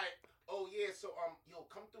he'd be like, oh yeah, so yo,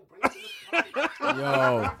 come through, bring it to this party. Yo.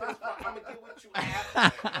 I'm gonna get with you after. You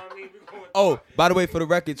know what I mean? We going Oh, by the way, for the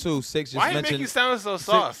record too, Six just Why you make mentioned. you sound so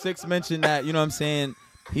soft? Six mentioned that, you know what I'm saying?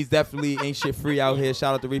 He's definitely ain't shit free out here.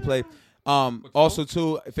 Shout out to Replay. Also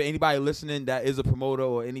too, for anybody listening that is a promoter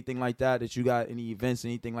or anything like that you got any events,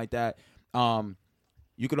 anything like that,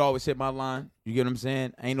 you could always hit my line. You get what I'm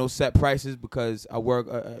saying? Ain't no set prices because I work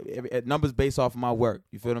numbers based off of my work.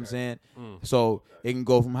 You feel what I'm saying? So it can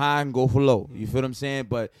go from high and go for low. You feel what I'm saying?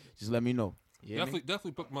 But just let me know.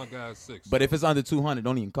 Definitely book my guys 6. But if it's under 200,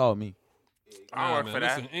 don't even call me. I work man, for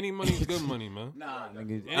that. listen, any money's good money, man.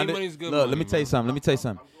 Nigga, Any money's good Look, money, let me tell you man. something. Let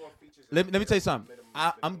me tell you something.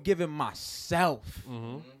 I'm giving myself.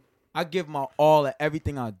 I give my all at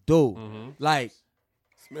everything I do. Like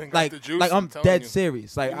I'm dead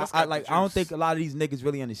serious. Like You must I got the like I don't juice. think a lot of these niggas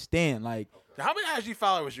really understand. Like How many IG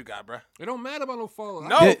followers you got, bruh? It don't matter about no followers.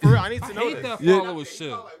 No, Yeah. for real. I need to I know hate this. that Yeah. follower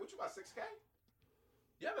shit. What you got, 6K?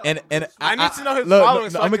 and I need to know his look, following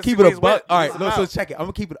so I I'm gonna can keep see it what a he's buck. with. All right, What's look, so about. check it. I'm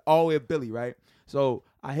gonna keep it all the way with Billy, right? So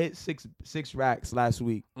I hit six racks last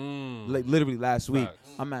week. Like literally last week. Facts.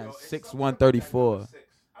 I'm at 6,134.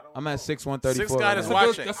 I'm at 6,134. Six got right his now.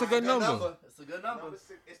 watch. That's a good number. It's a good number. It's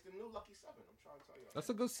the new Lucky 7. I'm trying to tell you. That's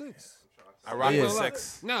a good 6. I rock Yeah. with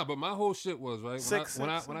 6. Nah, but my whole shit was right Six, when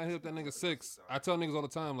six, I hit up that nigga 6. I tell niggas all the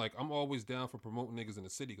time like I'm always down for promoting niggas in the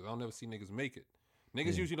city because I'll never see niggas make it.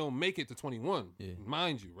 Niggas usually don't make it to 21,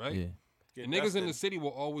 mind you, right? Yeah. And niggas in the city will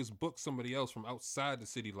always book somebody else from outside the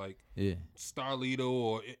city, like Yeah. Starlito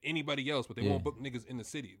or anybody else, but they Yeah. won't book niggas in the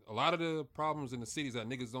city. A lot of the problems in the city is that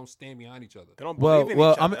niggas don't stand behind each other. They don't Well, believe in each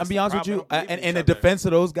other. I'm That's be the honest with problem. you. They don't believe And in in each the other. defense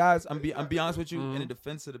of those guys, I'm be honest with you. In the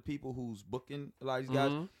defense of the people who's booking a lot of these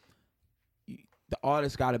guys, the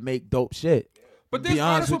artists got to make dope shit. But Be there's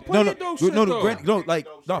honest artists with with plenty of dope shit,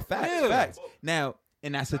 though. Facts. Now,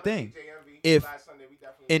 and that's the thing. JMV, If last Sunday, we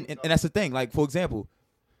definitely and that's the thing. Like for example,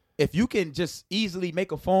 if you can just easily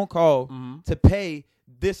make a phone call Mm-hmm. to pay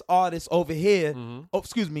this artist over here, oh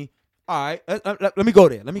excuse me, All right, let me go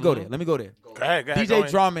there. Let me go there. Go ahead. DJ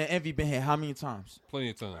Drama and Envy been here how many times? Plenty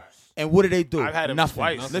of times. And what do they do? I've had him Nothing.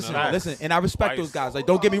 twice. Listen, and I respect those guys. Like,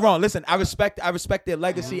 don't get me wrong. Listen, I respect their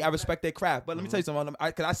legacy. I respect their craft. But let me tell you something.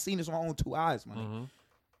 Because I seen this with my own 2 eyes, man.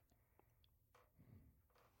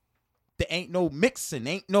 There ain't no mixing,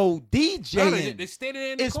 ain't no DJing. They stayed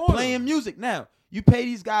in the It's corner. playing music. Now, you pay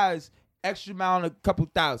these guys extra amount, a couple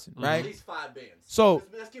thousand, right? At least 5 bands. So,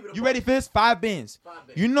 Let's keep it a you buck. ready for this? 5 bands. 5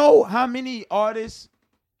 bands. You know how many artists,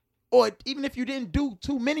 or even if you didn't do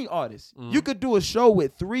too many artists, you could do a show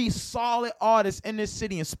with 3 solid artists in this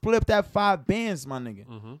city and split up that 5 bands, my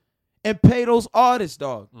nigga. And pay those artists,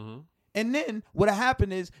 dog. And then what'll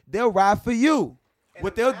happen is they'll ride for you.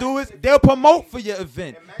 What they'll do is they'll promote for your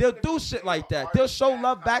event. They'll do shit like that. They'll show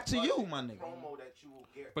love back to you, my nigga.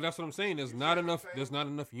 But that's what I'm saying. There's not enough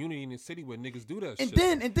unity in the city where niggas do that And shit.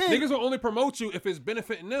 then Niggas will only promote you if it's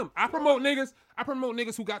benefiting them. I promote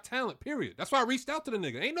niggas who got talent, period. That's why I reached out to the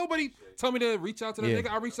nigga. Ain't nobody tell me to reach out to the Yeah.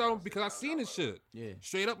 nigga. I reached out because I seen his shit. Yeah.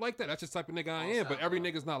 Straight up like that. That's just the type of nigga I am. But every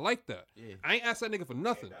nigga's not like that. Yeah. I ain't asked that nigga for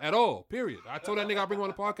nothing at all, period. I told that nigga I'll bring him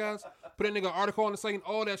on the podcast, put that nigga an article on the site and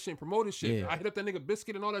all that shit and promote his shit. Yeah. I hit up that nigga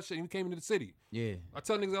Biscuit and all that shit and he came into the city. Yeah. I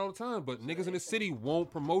tell niggas that all the time, but niggas in the city won't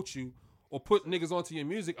promote you or put niggas onto your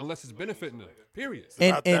music unless it's benefiting them. Period.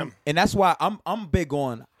 And that's why I'm big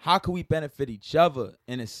on how can we benefit each other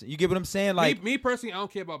in this. You get what I'm saying? Like me personally, I don't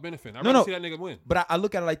care about benefiting. I'd No, rather no. see that nigga win. But I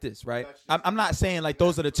look at it like this, right? I'm not saying like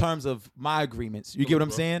those are the terms of my agreements. You get what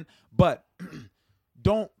I'm saying? But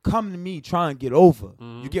don't come to me trying to get over.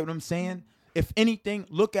 You get what I'm saying? If anything,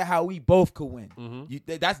 look at how we both could win.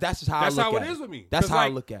 That's just how That's I look how at it it. is with me. That's 'Cause, how I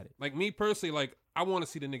like- look at it. Like me personally, like I want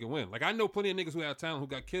to see the nigga win. Like I know plenty of niggas who have talent who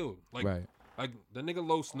got killed. Like, Right. like the nigga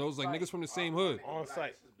Los knows like niggas from the same hood. On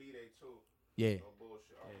site. Yeah.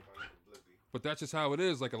 But that's just how it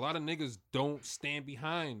is. Like a lot of niggas don't stand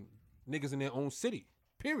behind niggas in their own city.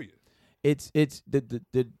 Period. It's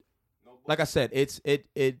the like I said,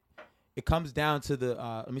 it comes down to the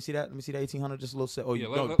let me see that 1800 just a little set. Oh, Yeah, you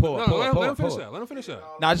let pull him up. finish that. Let him finish that.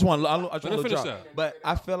 No, I just want him to finish drop. that. But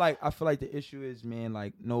I feel like the issue is, man,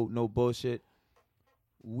 like no bullshit.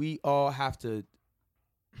 We all have to,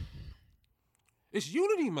 It's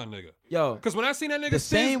unity, my nigga. yo. Because when I seen that nigga The Stiz,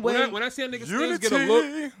 same way- when I seen that nigga Stiz get a look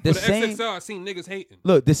The for the same- XXL, I seen niggas hating.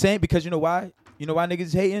 Look, the same, because you know why? You know why niggas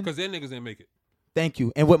is hating? Because their niggas didn't make it. Thank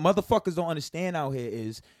you. And what motherfuckers don't understand out here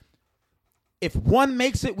is, if one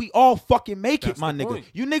makes it, we all fucking make That's it, my the nigga. point.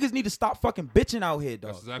 You niggas need to stop fucking bitching out here,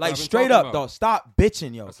 dog. That's exactly Like what I've been straight talking up, about. dog. Stop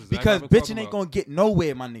bitching, yo. That's exactly Because what I've been bitching talking ain't about. gonna get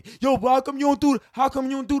nowhere, my nigga. Yo, bro, how come you don't do? How come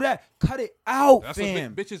you don't do that? Cut it out, That's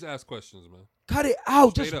fam. what bitches ask questions, man. Cut it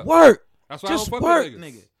out. Straight Just up. work. That's why Just I don't work, fuck with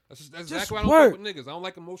niggas. nigga. That's Just exactly why I don't work. fuck with niggas. I don't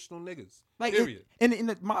like emotional niggas. Like, period.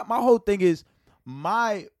 My whole thing is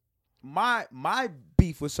my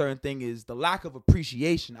beef with certain thing is the lack of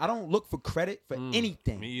appreciation. I don't look for credit for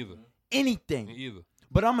anything. Me either. Anything. Me either.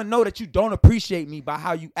 But I'm gonna know that you don't appreciate me by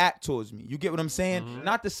how you act towards me. You get what I'm saying? Mm-hmm.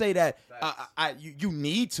 Not to say that you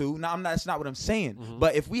need to. No, I'm not. That's not what I'm saying. Mm-hmm.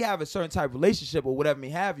 But if we have a certain type of relationship or whatever may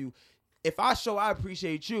have you, if I show I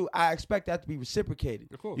appreciate you, I expect that to be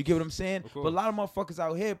reciprocated. Of course. You get what I'm saying? Of course. But a lot of motherfuckers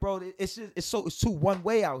out here, bro, it's too one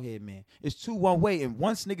way out here, man. It's too one way. And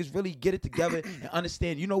once niggas really get it together and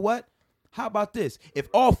understand, you know what? How about this? If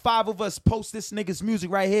all 5 of us post this nigga's music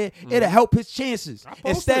right here, it'll help his chances. I post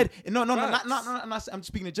Instead, it. no, Facts. I'm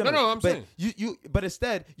speaking in general. No, I'm but saying. but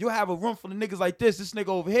instead, you'll have a room full of niggas like this. This nigga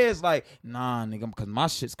over here is like, nah, nigga, because my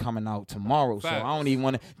shit's coming out tomorrow, so Facts. I don't even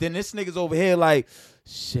want to. Then this nigga's over here like,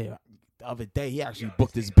 shit. The other day, he actually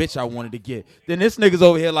booked this bitch I wanted to get. Then this nigga's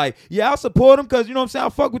over here like, yeah, I'll support him because, you know what I'm saying, I'll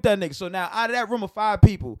fuck with that nigga. So now, out of that room of 5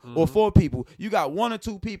 people or 4 people, you got 1 or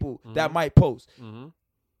 2 people that might post.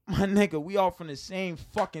 My nigga, we all from the same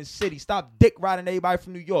fucking city. Stop dick riding everybody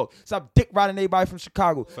from New York. Stop dick riding everybody from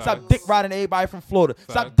Chicago. Stop dick riding everybody from Florida.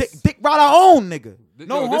 Stop dick ride our own, nigga.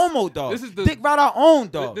 No homo, dog. this is the- dick ride our own,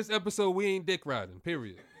 dog. This episode, we ain't dick riding,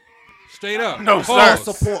 period. Straight up. No, Pause.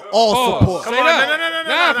 sir. Support. All Pause. support. Straight Come on, up.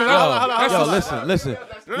 no. Nah, 'cause Yo, that's- listen.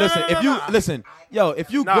 no, If you listen, yo,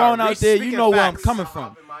 if you Nah, grown out there, you re-speaking know where I'm facts. coming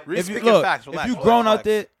from. If you Re-speaking facts. if Relax, you relax, grown out relax.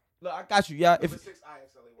 there, look, I got you, yeah. If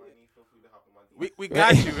We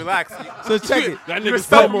got you. Relax. so, check it. That You were nigga's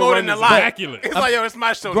so promo promoting run the is lie. immaculate. It's like, yo, it's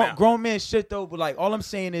my show now. Grown man shit though, but like all I'm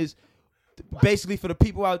saying is, basically for the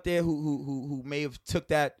people out there who may have took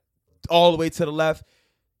that all the way to the left,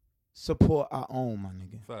 support our own, my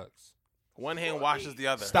nigga. Facts. One hand washes the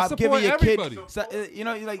other. Stop support giving your everybody. kid, you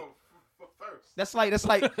know, like That's like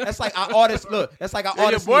our artists. Look, that's like our Your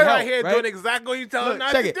artists boy need right help, here right? doing exactly what you tell him Look,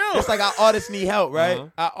 not check to it. do. It's like our artists need help, right? Uh-huh.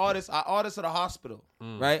 Our artists are the hospital,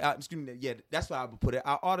 right? Excuse me. Yeah, that's what I would put it.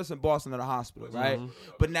 Our artists in Boston are the hospital, right?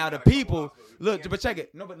 But now the people, look, but check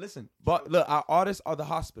it. No, but listen. But look, our artists are the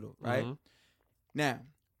hospital, right? Now,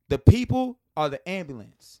 the people are the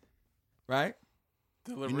ambulance, right?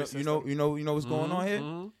 You know what's going on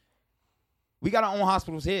here. We got our own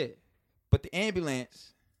hospitals here, but the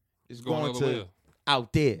ambulance is going to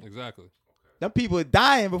out there. Exactly. Them people are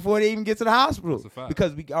dying before they even get to the hospital That's a fact.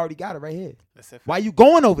 because we already got it right here. That's a fact. Why you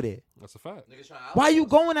going over there? That's a fact. Why you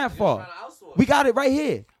going that far? We got it right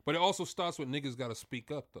here. But it also starts with niggas gotta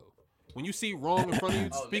speak up though. When you see wrong in front of you,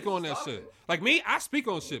 speak on that shit. Like me, I speak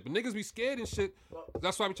on shit, but niggas be scared and shit.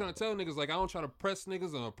 That's why I be trying to tell niggas, like, I don't try to press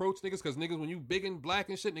niggas and approach niggas, because niggas, when you big and black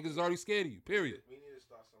and shit, niggas is already scared of you, period. We need to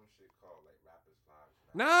start some shit called like Rappers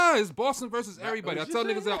Lives. Nah, it's Boston versus everybody. I tell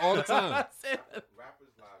niggas that all the time. Rappers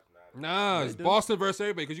Lives matter. Nah, it's Boston versus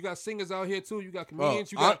everybody, because you got singers out here too, you got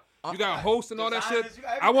comedians, you got hosts and all that shit.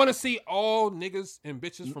 I want to see all niggas and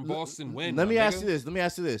bitches from Boston win. Let me my ask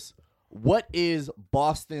nigga. you this. What is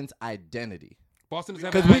Boston's identity? Boston is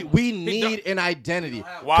Because we need an identity.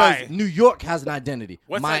 Why? Because New York has an identity.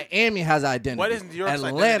 What's Miami has an identity. What is New York's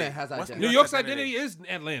Atlanta identity? has What's identity. New York's identity is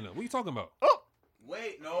Atlanta. What are you talking about?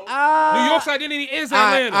 Wait, no. New York's identity is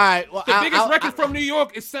Atlanta. all right, well, the biggest I'll- record from New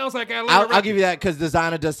York, it sounds like Atlanta. I'll give you that because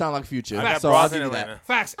Designer does sound like Future. I got So I'll bras give in you that. Atlanta.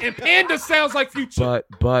 Facts. And Panda sounds like Future.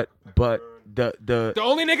 But the The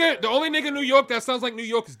only nigga in New York that sounds like New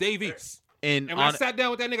York is Dave East. And when I sat down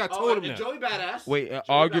with that nigga, I told him that. Joey Badass. wait, True.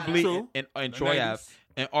 arguably and Troy The Ave, 90s.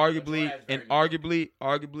 and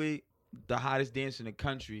arguably the hottest dancer in the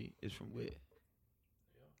country is from where?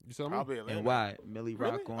 You saw me? Probably Atlanta. And why? Millie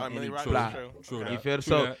Rock Oh, on Millie any Rock fly. is true. True You that. feel True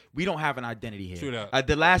so? that. We don't have an identity here. True that.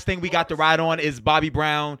 The last thing we got to ride on is Bobby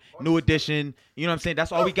Brown, New Edition. You know what I'm saying?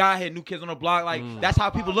 That's all we got here. New Kids on the Block. Like that's how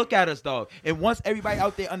people look at us, dog. And once everybody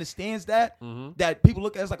out there understands that, that people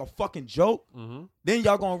look at us like a fucking joke, then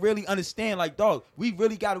y'all gonna really understand. Like, dog, we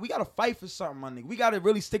gotta fight for something, my nigga. We gotta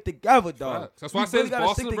really stick together, dog. Facts. That's why I We said really it's gotta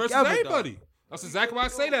Boston stick versus together, dog. everybody. That's exactly why I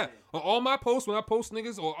say that. On all my posts, when I post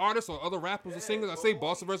niggas or artists or other rappers or singers, I say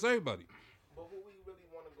Boston versus everybody. But who we really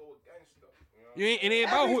want to go against though? You know? It ain't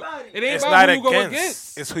about who. It ain't It's about not who you go against.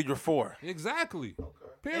 against. It's who you're for. Exactly.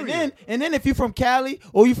 Period. And then if you from Cali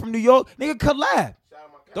or you from New York, nigga, collab.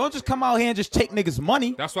 Don't just come out here and just take niggas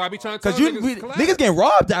money. That's why I be trying to tell Cause niggas. niggas getting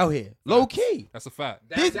robbed out here, low key. That's a fact.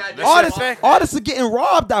 These Artists- artists are getting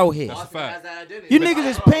robbed out here. That's a fact. You niggas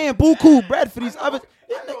is paying buku bread for these other.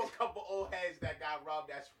 I know a couple old heads that got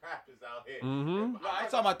robbed as rappers out here. No, I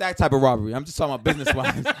ain't talking about that type of robbery. I'm just talking about business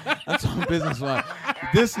wise. I'm talking business wise.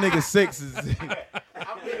 This nigga 6 is. I mean,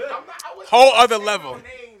 I wouldn't Whole say other no level.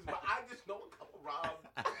 Names, but I just know a couple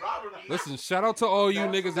robberies. Listen, shout out to all you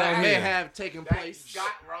niggas out That may here. have taken that place.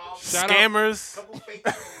 got robbed. Shout out. Scammers, Couple fake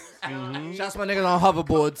names. Shouts to my niggas on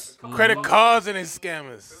hoverboards. credit cards, and his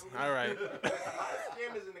scammers. All right.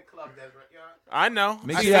 Scammers in the club, that's right. Yeah. I know.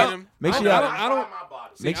 Make I sure seen y'all- him. make sure I y'all. don't- I don't- My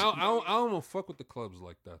body. See, I don't fuck with the clubs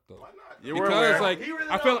like that though. You were Because aware. like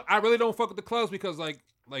I really don't fuck with the clubs because like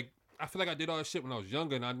I feel like I did all that shit when I was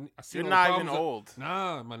younger and I see You're all the not even problems that-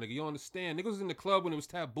 old. Nah, my nigga, you don't understand. Niggas was in the club when it was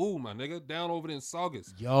taboo, my nigga. Down over there in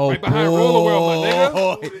Saugus. Yo, right behind Roller World, my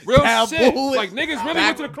nigga. Real Taboo shit. is Like niggas really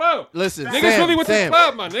went to the club. Listen, Niggas Sam, really went to the Sam,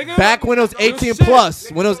 club, my nigga. Back when it was Real 18 shit. plus,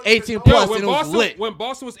 when it was 18 plus, and it was lit. When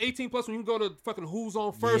Boston was 18 plus, when you go to fucking Who's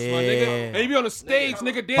On First, my Yeah. nigga, and you be on the stage,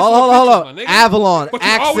 nigga, dancing. Hold with on. bitches, my nigga. Avalon, But you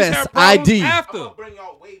always Access, have problems ID. I'm After. gonna bring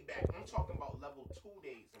y'all way back. I'm talking about level 2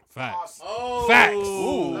 days. Facts. Oh, Facts.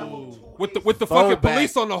 level 2 With the Throw fucking back.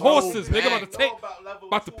 police on the horses, nigga, about to Know take, level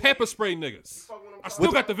about to 2 pepper days. spray niggas. Fuck what I'm I talking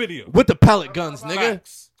still got the video. With the pellet guns, nigga.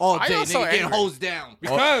 Facts. All Why day, y'all nigga, so getting angry? hosed down.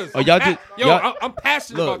 Because y'all I'm just- yo, y'all- I'm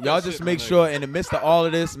passionate Look, about y'all that just shit, make my sure nigga. in the midst of all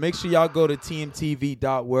of this, make sure y'all go to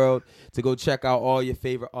tmtv.world to go check out all your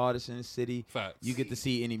favorite artists in the city. Facts. You get to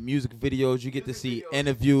see any music videos. You get to see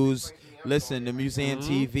interviews. Listen, the Museum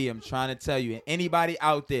TV. I'm trying to tell you, and anybody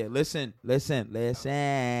out there, listen.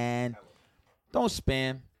 Don't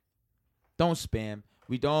spam. Don't spam.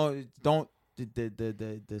 We don't the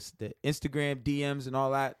Instagram DMs and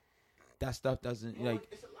all that. That stuff doesn't like.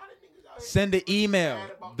 It's a lot of niggas out here Send an email.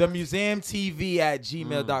 mad about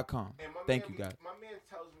themuseumtv@gmail.com. And my Thank man- you, guys. My man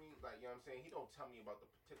tells me, like, you know what I'm saying? He don't tell me about the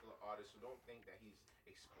particular artist, so don't think that he's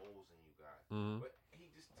exposing you guys. But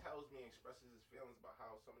he just tells me and expresses his feelings about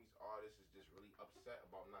how some of these artists is just really upset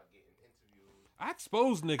about not getting interviews. I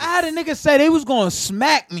exposed niggas. I had a nigga say they was gonna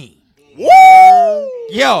smack me. Woo!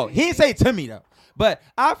 Yo, he didn't say to me though. But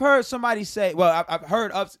I've heard somebody say, well, I've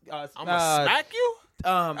heard I'm gonna smack you.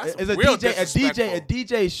 That's is a real DJ. A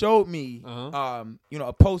DJ showed me,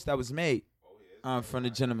 a post that was made from the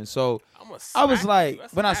gentleman. So I was like,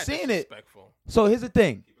 when I seen it. So here's the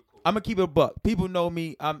thing. I'm gonna keep it a buck. People know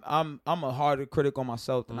me. I'm a harder critic on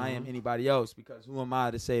myself than I am anybody else, because who am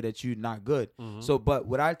I to say that you're not good? So, but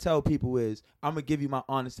what I tell people is I'm gonna give you my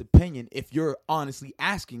honest opinion if you're honestly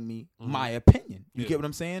asking me my opinion. You get what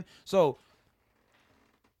I'm saying? So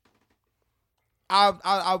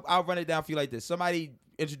I'll run it down for you like this. Somebody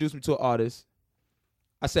introduced me to an artist.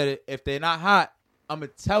 I said, if they're not hot, I'm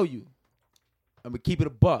gonna tell you. I'm gonna keep it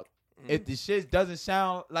a buck. If the shit doesn't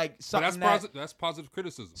sound like something that's positive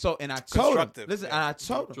criticism. So, and I told him, listen, yeah. and I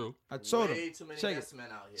told him, True.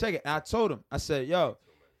 check it. And I told him, I said, yo,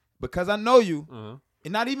 because I know you,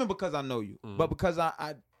 and not even because I know you, but because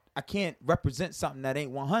I can't represent something that ain't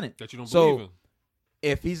 100. That you don't believe in.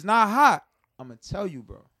 If he's not hot, I'm gonna tell you,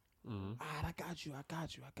 bro. All right, I got you.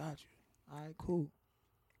 All right, cool.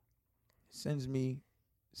 Sends me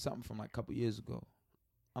something from like a couple years ago.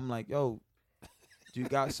 I'm like, yo, do you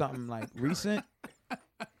got something like recent? I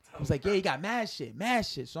was like, yeah, you got mad shit.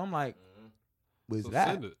 So I'm like, where's that?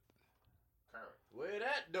 Send it. Where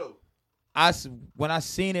that though? When I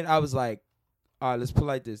seen it, I was like, all right, let's put it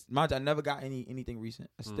like this. Mind you, I never got anything recent.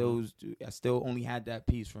 I still only had that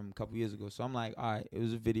piece from a couple years ago. So I'm like, all right, it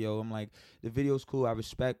was a video. I'm like, the video's cool. I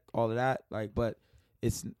respect all of that. Like, but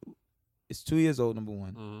it's 2 years old, number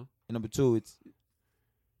one. And number two, it's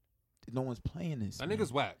no one's playing this. That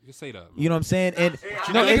nigga's whack. Just say that. Man. You know what I'm saying? And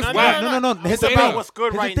nigga's whack. No. It's about what's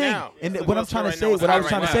good right now. And what I'm trying to say, what I was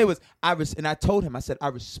trying to say was, and I told him, I said, I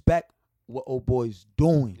respect what old boy's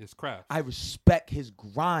doing. His craft. I respect his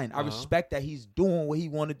grind. I respect that he's doing what he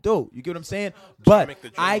want to do. You get what I'm saying? But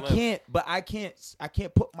I can't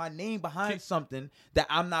put my name behind something that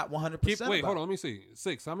I'm not 100%. Wait, about. hold on. Let me see.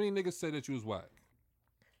 6. How many niggas said that you was whack?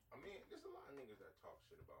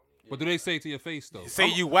 What do they say to your face though? Say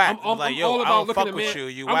you whack. I'm like, yo, I don't fuck with you.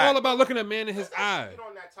 You whack. I'm all about looking at man in his eye.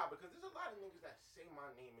 On that topic, because there's a lot of niggas that say my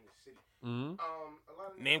name in the city. Mm-hmm. A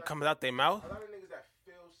lot of name comes out their mouth. A lot of niggas that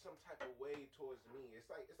feel some type of way towards me. It's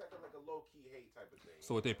like a low key hate type of thing.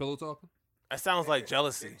 So what, they pillow talking? That sounds like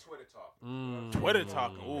jealousy. Twitter talk. Twitter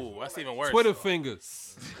talking. Ooh, that's even worse. Twitter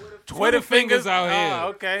fingers. Twitter fingers out here. Oh,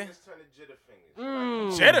 okay. Jitter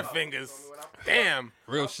fingers. Jitter fingers. Damn.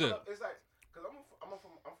 Real shit. It's like, because I'm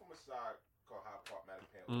from a side called Hyde Park,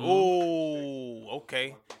 Mattapan. Ooh,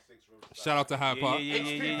 okay. Shout out to Hyde Park. Yeah.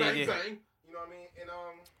 You know what I mean? And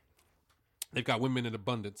they've got women in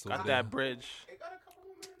abundance. Got that bridge. they got a couple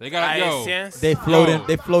women. They got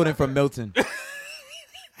They floating from Milton.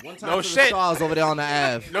 One time No to shit. the stars over there on the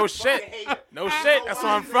Ave. No shit. No shit. That's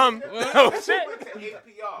where I'm from. No shit.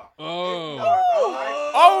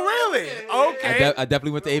 Oh, really? Okay. I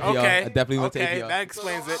definitely went to APR. Okay. I definitely went to APR. That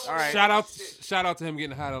explains it. All right. Shout out to him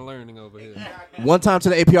getting high to learning over here. One time to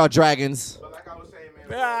the APR Dragons. But like I was saying,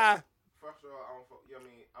 man. Ah. First of all,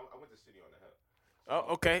 I went to City on the Hill.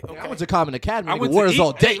 Oh, okay. I went to Common Academy. I went Warriors to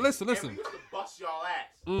all day. Hey, listen. We used to bust y'all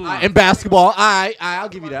ass. In basketball. All right. I'll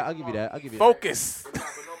give you that. Focus.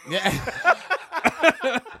 Yeah.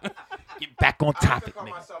 Get back on topic, I call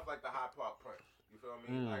nigga. myself like the Hyde Park Prince. You feel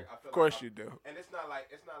me? Like, I feel Of course like you do. And it's not like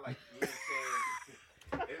me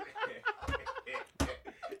saying.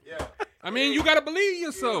 Yeah. I mean, you gotta believe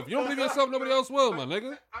yourself. You don't believe yourself, nobody else will, my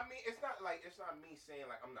nigga. I mean, it's not me saying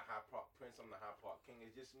like I'm the Hyde Park Prince, I'm the Hyde Park King.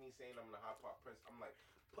 It's just me saying I'm the Hyde Park Prince. I'm like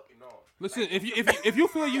putting on. Listen, if you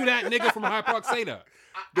feel you that nigga from Hyde Park, say that.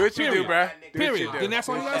 Do what you do, bruh. Period. Then that's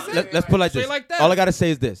all you gotta say. Let's put it like Say this. like that. All I gotta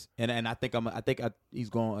say is this, and I think he's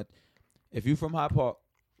going. If you from Hyde Park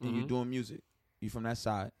and you doing music, you from that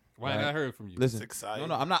side. Why haven't I heard from you? Listen, exciting.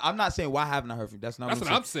 no, I'm not saying why haven't I heard from you. That's not. That's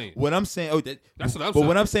what I'm saying. What I'm saying. That's what I'm saying. But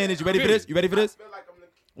what I'm saying is, you ready for this? You ready for this? I feel like I'm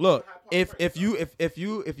the Look, Hyde Park Prince.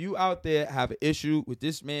 if you out there have an issue with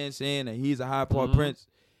this man saying that he's a Hyde Park Prince,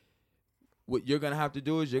 what you're gonna have to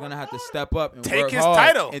do is you're gonna have to step up and Take work his hard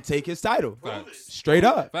title. and take his title. Facts. Straight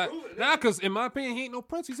up. Nah, because in my opinion, he ain't no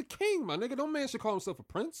prince. He's a king, my nigga. No man should call himself a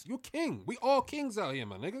prince. You a king. We all kings out here,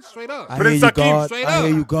 my nigga. Straight up. I hear you, God. Straight I up.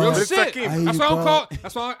 hear you, God. Real Prince shit. Akeem. I hear That's you, why I'm God. called.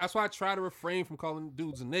 That's why I try to refrain from calling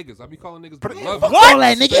dudes niggas. I be calling niggas love. All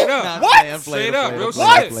that nigga. Straight up. Nah, What? I'm Straight playing, up, I'm real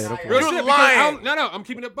playing, shit. I'm playing. Real You're shit. lying. No, I'm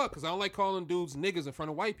keeping it buck because I don't like calling dudes niggas in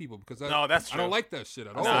front of white people because No, that's I don't true. like that shit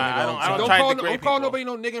at all. Nah, I don't don't try to call, degrade don't call people. nobody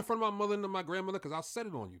no nigga in front of my mother and my grandmother because I'll set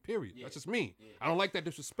it on you. Period. That's just me. I don't like that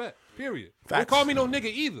disrespect. Period. Don't Facts. call me no nigga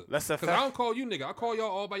either. That's a Because fact. I don't call you nigga. I call y'all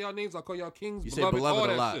all by y'all names. I call y'all kings, You say beloved, all beloved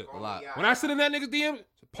that a lot. shit. A lot. When I sit in that nigga's DM,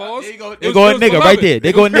 pause. There you go. It They was- go it a was nigga right beloved. there.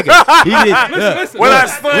 They go a nigga. He did. Listen, When I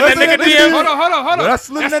listen. slid that nigga DM, Hold on. When I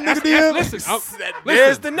slid in that nigga DM. Listen,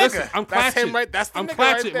 there's the nigga. Listen, I'm That's clatching. him right. That's the I'm nigga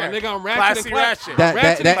clatching, right there. my nigga. I'm ratchet Classy and clatching. ratchet. That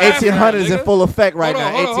Ratchet that and classy, 1800 is my in nigga. full effect right Hold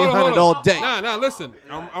on, now. hold on, 1800 hold on. all day. Nah, listen.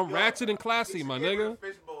 I'm ratchet and classy, my nigga.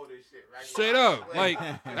 Straight up, like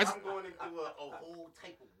that's. I'm going into a whole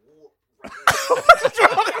type of war.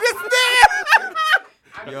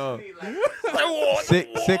 Yo,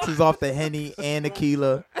 six is off the Henny and the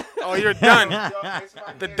Keela. Oh, you're done.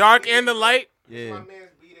 The dark and the light. Yeah. My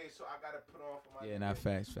man's B-Day, so I gotta put on for my Yeah, not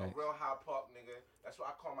facts. a real high park nigga. That's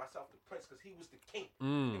why I call myself the prince, because he was the king.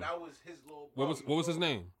 And I was his little bro. What was his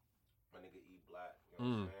name? My nigga E Black. You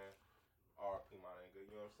know what I'm saying? R.P. my nigga.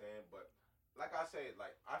 You know what I'm saying? But like I said,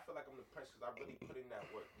 like I feel like I'm the prince because I really put in that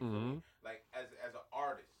work. You feel me? Like as an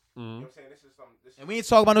artist. You know what I'm saying? This is And we ain't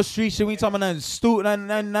talking about no street shit. We ain't talking about nothing stupid,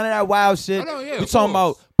 none of that wild shit. Oh, no, yeah, we of talking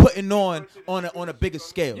course. about putting on a bigger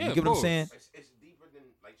scale. Yeah, You get of what I'm saying? It's deeper than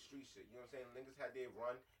like street shit. You know what I'm saying? Niggas had their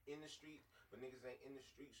run in the streets, but niggas ain't in the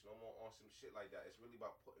streets no more on some shit like that. It's really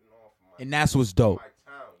about putting on for my And that's what's dope. my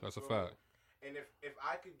town. That's a feel me? fact. And if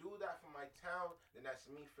I could do that for my town, then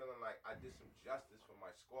that's me feeling like I did some justice for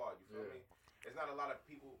my squad. You feel me? There's not a lot of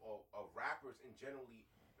people or rappers in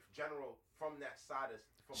general from that side of.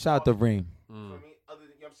 Shout out to Reem. For me, other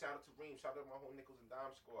than shout out to Reem, shout out to my whole Nickels and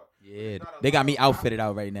Dime squad. Yeah, There's not a they lot got me of outfitted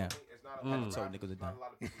out right now. It's not a lot of So rappers, Nickels and not a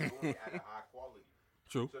lot of people doing it at a high quality.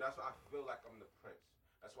 True. So that's why I feel like I'm the prince.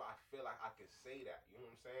 That's why I feel like I can say that. You know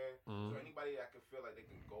what I'm saying? So anybody that can feel like they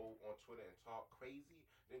can go on Twitter and talk crazy,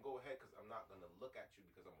 then go ahead, because I'm not gonna look at you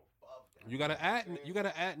because I'm above that. You gotta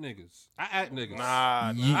at niggas. I at niggas.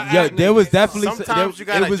 Nah. Yo, there was definitely Sometimes you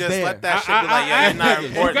gotta it was just there. let that shit be like, yeah, you're not You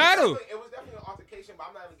important. gotta. It was definitely an altercation, but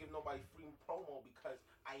I'm not even giving nobody free promo because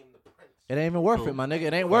I am the prince. It ain't even worth it, my nigga.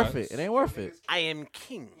 It ain't worth it. It ain't worth it. I am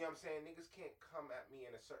king. You know what I'm saying? Niggas can't come at me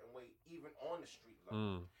in a certain way, even on the street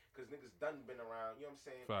level. Because niggas done been around, you know what I'm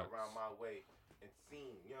saying? Facts. Around my way and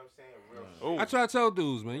seen, you know what I'm saying? Real Ooh. I try to tell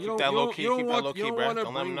dudes, man. You Keep that don't, low you key, don't keep that want, low key, you don't bruh. want to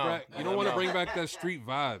Don't let 'em bring know. back, you Don't don't let want to 'em bring know. back that street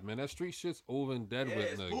vibe, man. That street shit's over and dead with,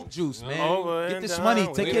 Hoop niggas. juice, You man. know? Over Get and this done money.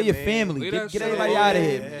 Take with care of your it. family. Leave Get that shit everybody alone. out of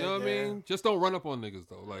here. You know what I mean? Just don't run up on niggas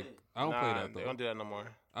though. Like I don't play Nah, that they though. don't do that no more.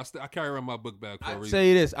 I carry around my book bag for a I'll reason. tell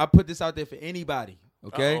you this. I put this out there for anybody.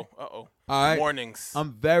 Okay. Uh-oh. All right. Warnings.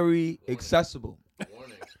 I'm very accessible.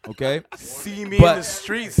 Okay. See me But- in the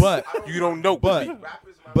streets. but- you don't know. But me.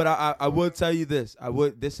 but I would tell you this.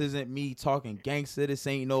 This isn't me talking gangster. This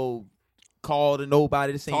ain't no call to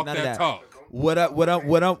nobody. This ain't Talk none that of that. talk.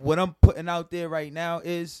 What I'm putting out there right now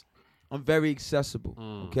is I'm very accessible.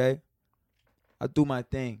 Okay. I do my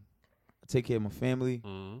thing. I take care of my family.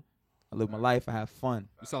 I live my life. I have fun.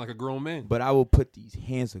 You sound like a grown man. But I will put these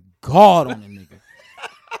hands of God on a nigga.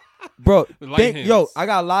 Bro, The light hands. yo, I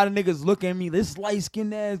got a lot of niggas looking at me. This light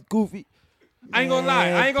skinned ass goofy. I ain't gonna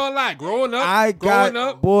lie. Growing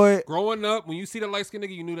up, boy. growing up, when you see the light skinned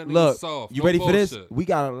nigga, you knew that nigga Look, was soft. you No ready for this? bullshit. We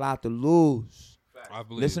got a lot to lose. I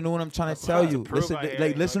believe. Listen to what I'm trying to tell you. prove Listen, out here,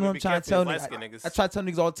 like, you listen to know, what I'm be trying to careful tell with niggas. light-skinned niggas. I try to tell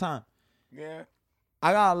niggas all the time. Yeah.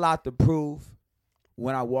 I got a lot to prove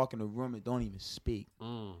when I walk in a room and don't even speak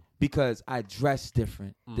because I dress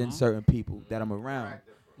different than certain people that I'm around.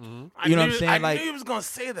 You know what I'm saying? I Like, knew he was gonna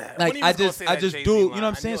say that. like When he I was gonna just say I that just Jay-Z do. You know line, what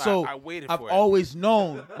I'm I saying? knew So I waited I've for it. always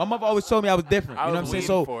known. My mother always told me I was different. I You know what was I'm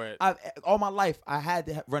saying? waiting So for it. all my life I had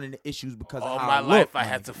to run into issues because All of how my I life look, I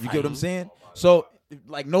had to You get what I'm fight. saying? So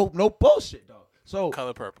like no bullshit, dog. So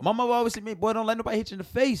Color purple. my mother always said, "Me boy, don't let nobody hit you in the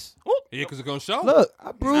face." Yeah, because it's gonna show. Look,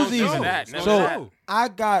 I bruise Never easily. that, never So that. I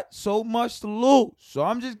got so much to lose. So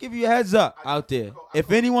I'm just giving you a heads up out there.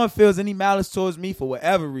 If anyone feels any malice towards me for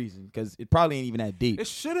whatever reason, because it probably ain't even that deep. It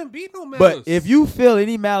shouldn't be no malice. But if you feel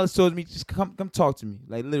any malice towards me, just come talk to me.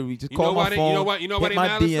 Like literally, just you call know why my they, phone. you know why hit they my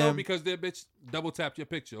malice though? DM. Because that bitch double tapped your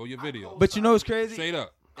picture or your video. But you know what's crazy? Straight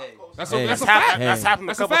up. That's Hey. a That's fact. happened. That's Hey. happened a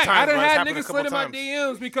That's a couple fact. times. I done bro. It's had happened a niggas couple slid in my times.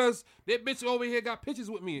 DMs because that bitch over here got pictures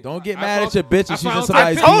with me. Don't get I mad at found- your bitch I if she's in found-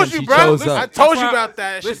 somebody's I I told DM. you, She bro. chose I up. told That's you why- about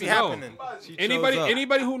that. It should be Listen, no. happening.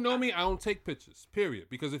 Anybody who know me, I don't take pictures. Period.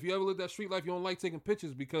 Because if you ever live that street life, you don't like taking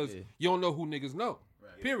pictures because you don't know who niggas know.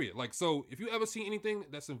 Period. Like so, if you ever see anything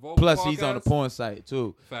that's involved, Plus, with he's on the podcasts, porn site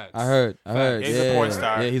too. Facts. I heard. He's yeah. a porn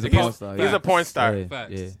star. Yeah, he's a He's- porn star. he's yeah. a porn star. Yeah,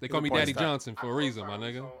 Facts. yeah. They call me porn Daddy star. Johnson for a reason, my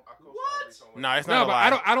nigga. No, it's No, not a but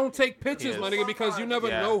lie. I don't take pictures, Yes. my nigga, because you never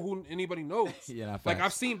Yeah. know who anybody knows. Yeah, nah, Like facts.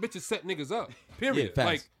 I've seen bitches set niggas up. Period. Yeah, facts.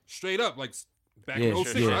 Like straight up. Like back Yeah, in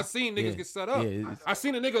 06, yeah, I seen niggas yeah, get set up. yeah, it's- I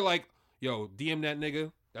seen a nigga like, yo, DM that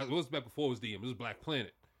nigga. That was back before it was DM. It was Black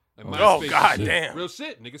Planet. And MySpace Oh, and God shit. damn. Real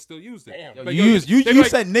shit. Niggas still used it. Damn. Like, You they be like,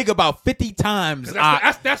 said nigga about 50 times.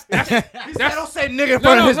 That's Don't say nigga in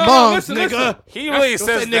front of his moms, nigga. He really Don't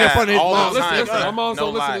says say nigga that in front of his all mom. the listen, time. listen. My mom's No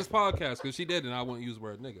don't listen lie. to this podcast because she did, and I wouldn't use the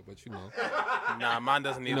word nigga. But you know, Nah, mine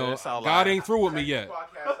doesn't you either. know, It's all God lie. ain't through with me yet.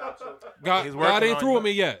 He's God working ain't on through you. with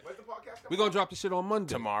me yet. We gonna drop the shit on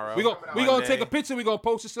Monday. Tomorrow. We gonna Monday. take a picture. We gonna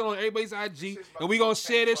post this shit on everybody's IG, and we gonna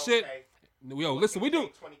share this shit. Yo, listen, we do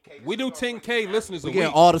 10K listeners a We week.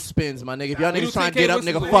 getting all the spins, my nigga. If y'all We do niggas trying to 10K get up,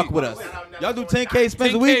 listeners nigga, a fuck week. with us. Y'all do 10K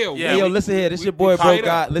spends a 10K week? a week. Hey, yo, listen here. This your boy, straight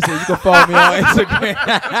Bro up. God. Listen, you can follow me on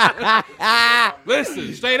Instagram.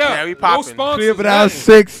 Listen, straight up. Yeah, we no popping. sponsors. Cleveland House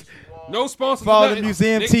nothing. 6. No sponsors. Follow nothing. the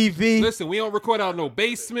Museum TV. Listen, we don't record out no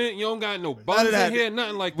basement. You don't got no None bums of that. in here.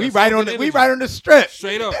 Nothing like that. We right on Something the energy. right on the strip.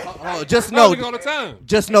 Straight up. Oh, just No, know, all the time.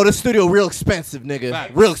 just know the studio real expensive, nigga.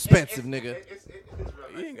 Facts. Real expensive, nigga.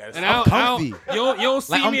 You ain't gotta And say- I don't, comfy. you don't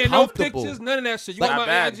see Like, I'm me in no comfortable. pictures, none of that shit. You Like, on my not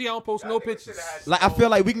bad. IG, I don't post no pictures. Like I feel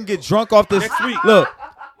like we can get drunk off this. Next week. Look,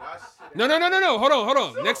 No.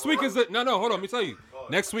 Hold on. Next week is hold on. Let me tell you.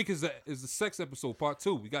 Next week is the sex episode part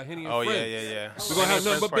 2. We got Henny and Oh, friends. yeah. We're gonna have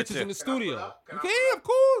nothing but Part bitches two. in the studio. Okay, of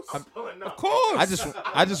course. Of course.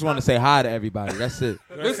 I just want to say hi to everybody. That's it.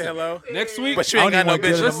 You wanna say hello? Next week. But you I ain't don't got even no want to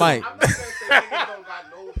get in bitches. the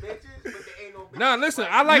mic. Nah, listen.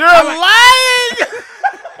 I like lying.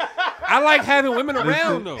 I like having women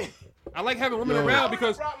around though. I like having women around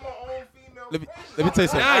because Let me tell you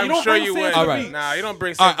something. nah, you I'm don't sure bring you Sam would. to the All right. beach. Nah, you don't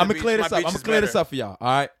bring. All right, Sam I'm to gonna the clear beach. this My up. beach I'm gonna is clear this better. up for y'all. All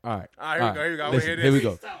right. All right, here we go. Listen, here we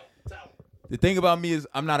go. The thing about me is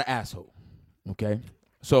I'm not an asshole. Okay,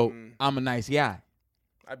 so I'm a nice guy.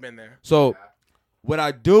 I've been there. So what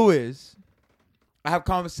I do is I have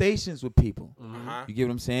conversations with people. Uh-huh. You get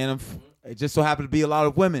what I'm saying? It just so happen to be a lot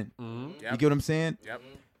of women. You get what I'm saying? Yep.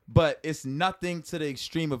 But it's nothing to the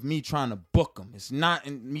extreme of me trying to book them. It's not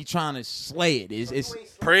me trying to slay it. It's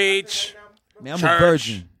Preach. man, I'm Church. a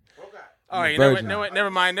virgin. All right, virgin.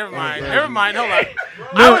 never mind. Hold up.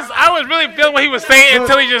 I was really feeling what he was saying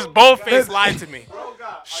until he just bold-faced lied to me.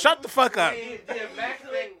 Shut the fuck up.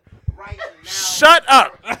 Shut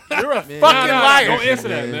up. You're a fucking liar. Don't answer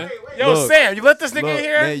that, man. Yo, Look, Sam, you let this nigga Look, in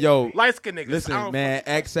here? man, yo, Light-skinned niggas. I listen, don't- man,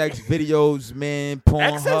 XX videos, man,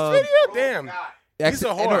 Pornhub. XS video? Damn. He's a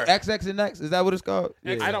whore. XX and X, is that what it's called?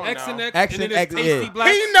 I don't X and know. X, X and and then X, there's Tasty yeah.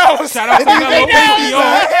 Black. He knows. Shout out to Mellow He Tasty, knows. yo. You know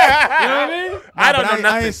what I mean? I don't know I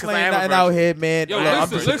nothing ain't 'cause slaying I am a nothing out virgin. here, man. Yo, Look, listen, I'm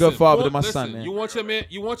just listen, a good father to my listen, son, man. You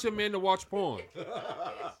want your man to watch porn.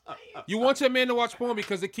 You want your man to watch porn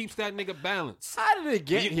because it keeps that nigga balanced. How did it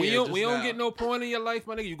get We here? don't get no porn in your life,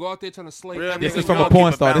 my nigga. You go out there trying to slay. Real that This niggas nigga. is from we a don't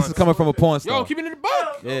porn keep it star. This is balanced. coming from a porn star. Yo, keep it in the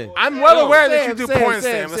buck. Yeah. I'm well Yo, aware that you do porn,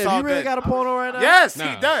 Sam. It's all you really good. got a porno right now? Yes,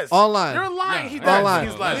 Nah. he does. Online. You're lying. He Nah. does. Online.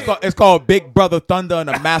 He's lying. It's called Big Brother Thunder and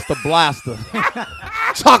the Master Blaster.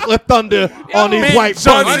 Chocolate Thunder on these Big white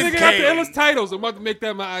Johnson My bunnies. nigga got the Kane. illest titles. I'm about to make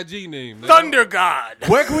that my IG name. nigga. Thunder God.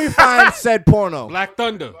 Where can we find said porno? Black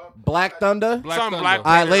Thunder. Black Thunder? Black Some Thunder. black- All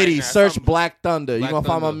right, Right ladies, now, search something. Black Thunder. You Black gonna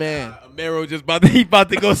find my Thunder. man. Mero just about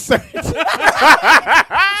to go search.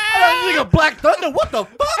 Nigga, Black Thunder? What the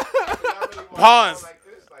fuck? Pause.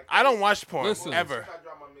 I don't watch porn Listen. ever.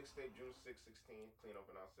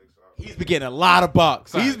 He's been getting a lot of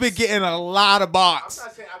bucks. He's been getting a lot of bucks.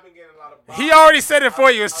 He already said it for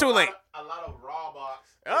you. It's too late. A lot of raw box.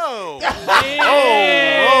 Oh.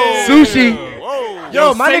 Sushi. Whoa.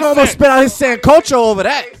 Yo, my say nigga almost sex. spit out his Sancocho over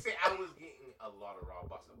that. They say I was getting a lot of raw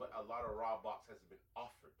box, but a lot of raw box has been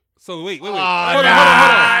offered. So wait. Hold Nah, on.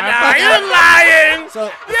 nah, you're lying.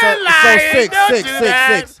 You're lying. six, Don't six, do six,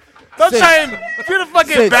 that. six. Don't Six. try and do the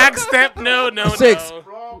fucking Six. back step. No. Six.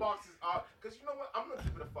 Raw boxes are, because you know what? I'm gonna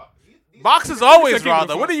keep it a fuck. These Box is always Keep it raw a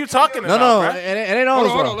though. fuck. What are you talking No, about? no, bruh? it ain't Hold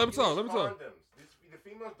always on. wrong. Let me talk. condoms. The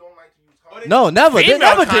females don't like to use condoms. No, never. They Female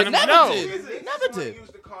never did. condoms, Never no. did. Niggas Never wanna did. use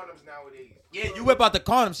the condoms nowadays. Yeah, you whip out the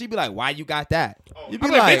condom. She be like, "Why you got that?" You be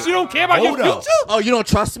I'm like, bitch, you don't care about your "Hold up." future? Oh, you don't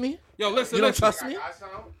trust me? Yo, listen, You don't listen. trust me? I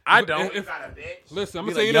sound. I don't. If- Got a bitch. Listen, I'm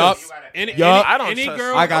Be gonna tell you like, this. yup, Any, yup. I don't any trust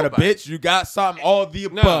girl, I got a Nobody. bitch. You got something. All the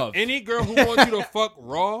Nah, above. any girl who wants you to fuck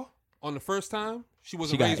raw on the first time, she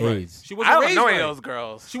wasn't She got raised right. AIDS. She I wasn't don't raised know right. any of those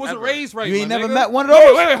girls. She wasn't Ever. raised right. You ain't my never nigga. met one of Wait,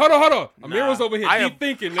 those? wait, hold on. Amir's over here I deep am-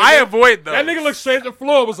 thinking. Nigga. I avoid those. That nigga looked straight at the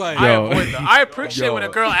floor. Was like, I Yo. avoid them. I appreciate Yo. when a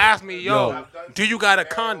girl asks me, "Yo, Yo. do you got a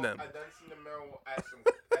condom?" I done seen the Merrill at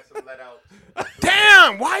some let out.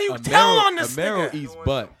 Damn, why you telling on this Amaro nigga? eats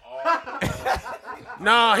butt.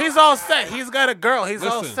 Nah, he's all set. He's got a girl. He's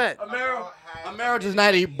all Listen. set. Amaro does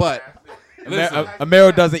not eat butt. listen,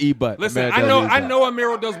 Amaro doesn't eat butt. listen. Amaro I doesn't eat know butt.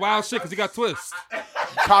 Amiro does wild shit because he got twists.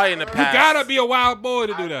 Probably in the You past. gotta be a wild boy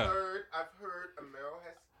to do that. I've heard Amero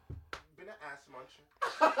has been an ass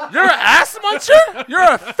muncher. You're an ass muncher? You're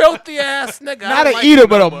a filthy ass nigga. Not an eater,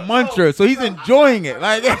 but a muncher. So he's enjoying it.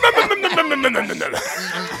 Like, I've heard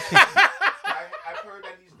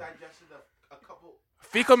that he's digested a couple.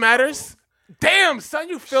 Fecal matters? Damn, son,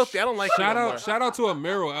 you filthy. I don't like you no more. Shout out to a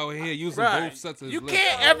Miro out here using Right. both sets of his You lips.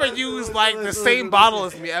 can't ever use like the same bottle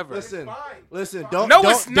as me ever. Listen, No, don't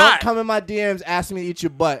it's not. come in my DMs asking me to eat your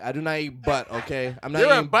butt. I do not eat butt, okay? I'm not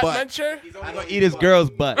You're a eating butt butt. muncher? I'm gonna eat his girl's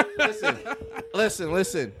butt.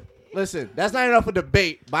 Listen. That's not enough for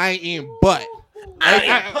debate, but I ain't eating butt.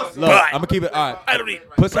 Look, I'm gonna keep it. All right. I don't eat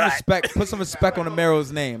Put some butt. respect. Put some respect on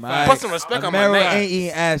Amero's name. All right? Put some respect on my Amero name. ain't eating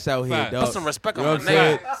ass out here, Fact. dog. Put some respect You on know my what I'm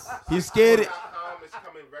saying? name. He's scared. It's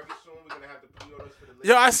coming very soon. We're gonna have the pre-orders for the list.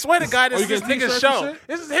 Yo, I swear to God, this you is this getting nigga's t-shirts and show. shit?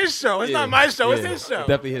 This is his show. It's Yeah. not my show. It's Yeah. his show.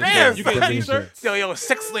 Definitely his Damn, show. you Definitely get his t-shirts? Yo,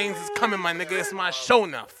 6 lanes is coming, my nigga. It's my show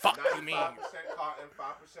now. Fuck you mean. 5% cotton,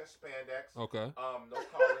 5% spandex. Okay. No collar.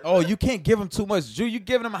 Oh, you can't give him too much, Drew. You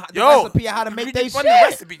giving him the Yo, recipe of how to make you that just shit. run the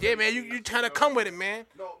recipe. Yeah, man. You trying to come with it, man.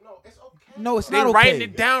 No, it's okay. No, it's They not okay. writing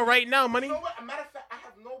it down right now, money. You know what? A matter of fact, I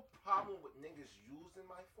have no problem with niggas using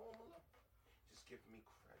my formula. Just give me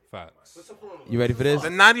credit. Facts. You ready for this? The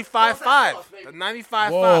 95.5. The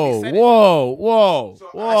 95.5. Whoa, He said it. whoa, whoa, Too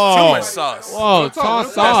whoa. much sauce. Whoa, That's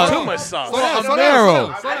toss That's too sauce. much sauce. Slow down, slow Amero.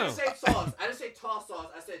 down, slow I down. didn't say sauce. I didn't say toss sauce.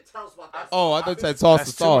 I said tell us about that. Oh, I thought you said toss the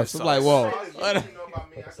That's too much sauce. I'm like, whoa. You know about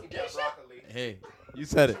me. I can get broccoli. Hey, you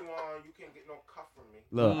said it. You can't get no cuff from me.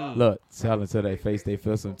 Look, tell them to their face they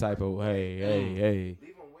feel some type of, hey.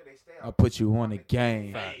 Leave them where they stay. I'll put you on the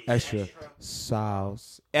game. Extra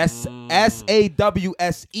sauce.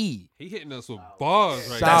 SAWSE. He hitting us with bars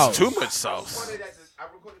right Sauce. now. That's too much sauce. I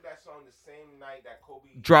recorded that song the same night that Kobe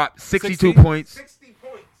Dropped 62 60? points. 60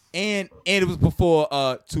 points. And it was before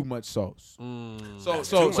too much sauce.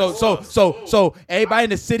 Mm. So everybody in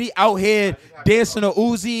the city out here dancing to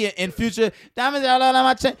Uzi and Future. Diamonds all on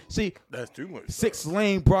my chain. See, That's too much. 6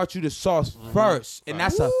 Lane brought you the sauce first, and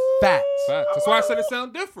that's a fact. Facts. That's why I said it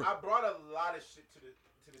sound different. I brought a lot of shit to the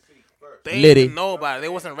city first. They Liddy. didn't know about it. They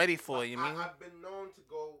wasn't ready for it, you mean? I've been known to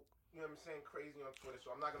go, you know what I'm saying, crazy on Twitter,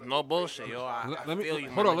 so I'm not gonna No go bullshit, crazy yo. on I Let me feel you,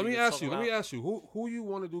 hold man. on. Let me You ask talk you. Let about- me ask you. Who you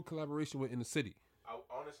want to do collaboration with in the city? I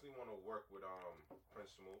honestly want to work with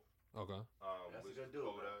Prince Smooth. Okay. Wiz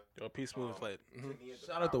Dakota, Yo, Peace Moves like. Tania the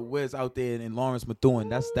Shout out to Power. Wiz out there in Lawrence Methuen.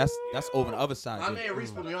 That's over the other side. My dude. man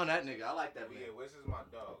Reese put me on that nigga. I like that Yeah, man. Wiz is my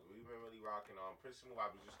dog. We've been really rocking on Prince Smooth. I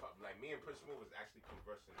was just talking, like me and Prince Smooth was actually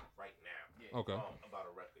conversing right now. Okay. About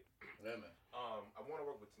a record. Yeah, man. I want to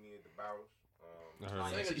work with Tania the Barrows.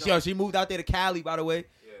 I heard that. Yo, she moved out there to Cali, by the way.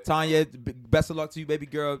 Yeah. Tanya, best of luck to you, baby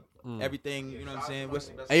girl. Everything, you know what I'm saying? Wish-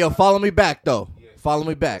 Hey, yo, follow me back, though. Follow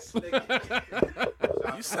me back.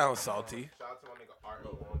 You sound salty. Shout out to my nigga Art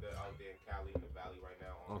Wanda out there in Cali in the Valley right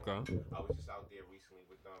now. Okay. I was just out there recently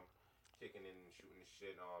with them, kicking in and shooting the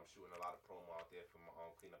shit. Shooting a lot of promo out there for my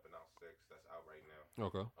Clean Up and Out 6. That's out right now.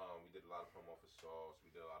 Okay. We did a lot of promo for Sauce.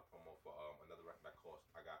 We did a lot of promo for another record that cost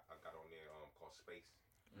I got on there called Space.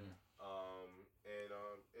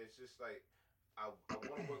 It's just like I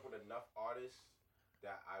want to work with enough artists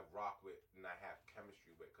that I rock with and I have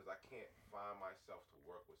chemistry with, because I can't find myself to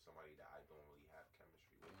work with somebody that I don't really have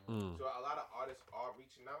chemistry with. So a lot of artists are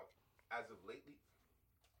reaching out as of lately,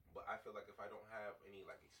 but I feel like if I don't have any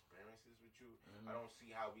like experiences with you, I don't see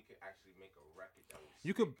how we could actually make a record that would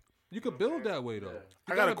You could build that way though.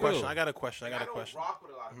 I got a question. I got a question. I don't rock with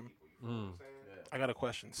a lot of people. You feel what I'm saying? I got a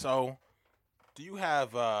question. So, do you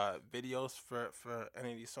have videos for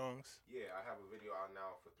any of these songs? Yeah, I have a video out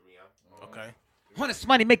now for 3M. Okay. Want this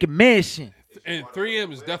money make a mission. And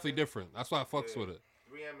 3M is definitely different. That's why I fucks with it.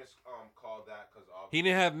 3M is called that because He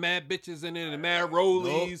didn't have mad bitches in it and mad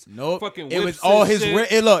rollies. Nope. Fucking It was whips all and his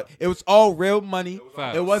shit. it was all real money.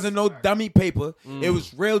 Facts. It wasn't no dummy paper. It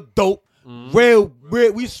was real dope. Real.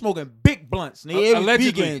 We smoking big blunts. Nigga. It was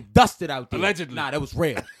Allegedly. getting dusted out there. Allegedly. Nah, that was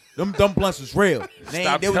real. Them blunts was real.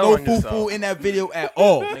 Stop There was no telling yourself. foo-foo in that video at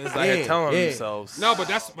all. Niggas out here telling themselves. No, but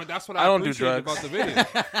that's what I don't do appreciate drugs. about the video.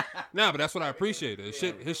 Nah, but that's what I appreciated.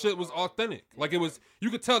 His shit was authentic. Like it was, you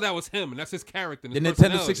could tell that was him, and that's his character. And The his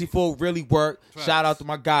Nintendo personality. 64 really worked. Shout out to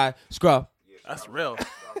my guy Scruff. That's real.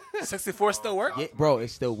 64 still work? Yeah, bro, it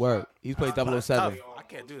still worked. He played 007. I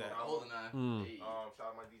can't do that. shout out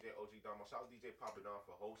my DJ OG Damo. Shout out DJ Papa Don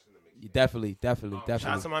for hosting the mix. Definitely. Shout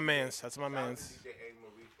out to my mans. That's my mans. DJ A.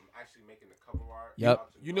 Marie from actually making the cover art. Yep.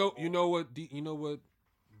 You know what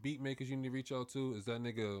beat makers you need to reach out to is that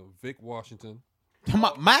nigga Vic Washington. Come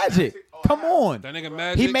on, Magic. Come on. That nigga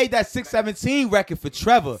Magic. He made that 617 record for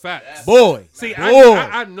Trevor. Facts. Boy. See, boy.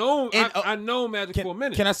 I know And, I know Magic for a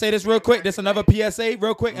minute. Can I say this real quick? This another PSA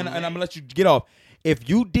real quick, and I'm gonna let you get off. if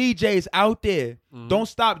you DJs out there don't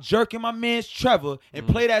stop jerking my man's Trevor and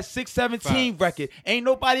play that 617 record, ain't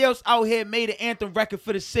nobody else out here made an anthem record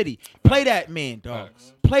for the city. Play that man, dog.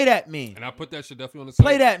 Play that man. And I put that shit definitely on the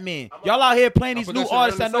Play that man. Y'all out here playing these new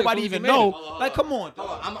artists that nobody even know. Like, come on.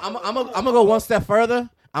 I'm gonna go one step further.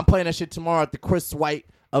 I'm playing that shit tomorrow at the Chris White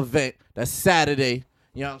event. That's Saturday.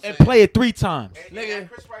 You know what I'm saying? And play it 3 times. Nigga,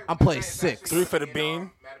 I'm playing 6. 3 for the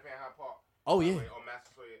bean. Oh yeah.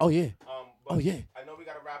 Oh yeah. Oh yeah. I know we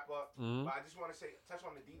gotta wrap up, but I just want to touch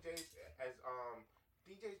on the DJs as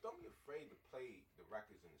DJs. Don't be afraid to play the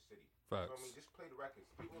records in the city. Facts. You know what I mean? Just play the records.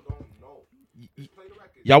 People don't know. Just play the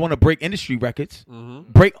records. Y'all want to break industry records?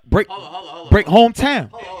 Break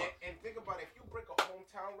hometown. And think about it. If you break a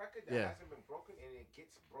hometown record that hasn't been broken and it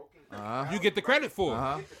gets broken, You get the credit for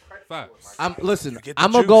it. Facts. I'm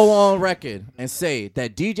gonna go on record and say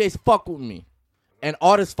that DJs fuck with me and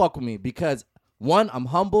artists fuck with me because 1, I'm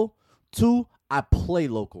humble. 2, I play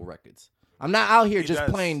local records. I'm not out here just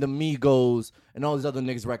playing the Migos and all these other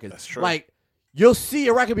niggas records. That's true. Like, you'll see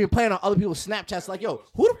a record being playing on other people's Snapchats. Like, yo,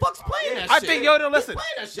 who the fuck's playing that shit? I think, listen.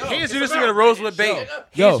 He introduced me to Rosewood Bay.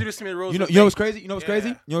 He introduced me to Rosewood Bay. You know what's crazy? You know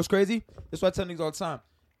what's crazy? That's why I tell niggas all the time.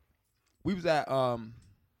 We was at I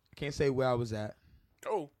can't say where I was at.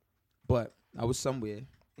 Oh. But I was somewhere.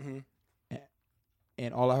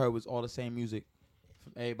 And all I heard was all the same music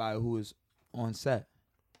from everybody who was on set.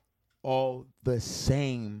 All the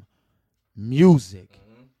same music.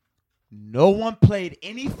 No one played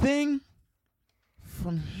anything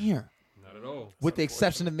from here. Not at all. With the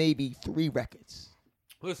exception of maybe 3 records.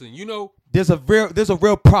 Listen, you know, there's a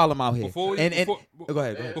real problem out here. Go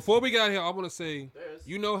ahead. Before we got here, I want to say,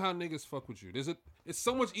 you know how niggas fuck with you. It's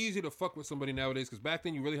so much easier to fuck with somebody nowadays because back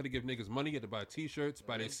then you really had to give niggas money. You had to buy T-shirts,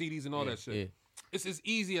 buy their CDs and all that shit. Yeah. It's as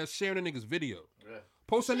easy as sharing a nigga's video. Yeah.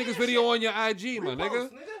 Post that nigga's video on your IG, my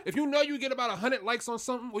nigga. If you know you get about 100 likes on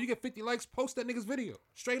something or you get 50 likes, post that nigga's video.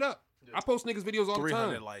 Straight up. Yeah. I post niggas' videos all the time.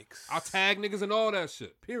 300 likes. I'll tag niggas and all that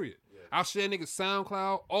shit. Period. Yeah. I'll share niggas'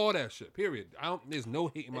 SoundCloud, all that shit. Period. There's no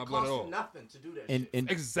hate in my blood at all. Nothing to do that shit.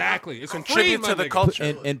 Exactly. It's contribute to the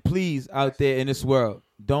culture. And please, out there in this world,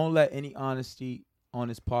 don't let any honesty on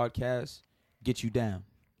this podcast get you down.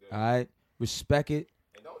 Yeah. All right? Respect it.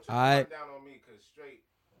 And don't all right? Down on me because straight.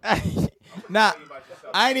 Nah,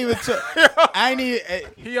 I ain't even.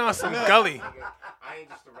 He on some gully. I ain't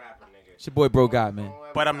just a rapper, nigga. It's your boy Bro God, man.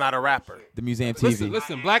 But I'm not a rapper. The Museum TV.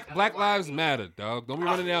 Listen. Black Lives Matter, dog. Don't be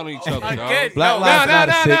running down on each other, dog. Black Lives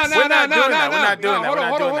Matter. We're not doing that.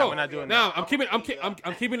 We're not doing that. Now I'm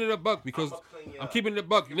keeping it a buck because I'm keeping it a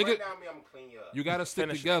buck, nigga. You gotta stick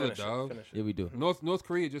together, dog. Yeah, we do. North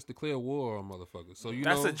Korea just declared war on motherfuckers. So you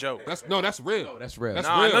that's know a joke. That's real. No, that's real. That's real.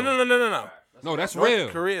 No. No, that's real.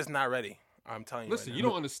 North Korea is not ready. I'm telling you. Listen, you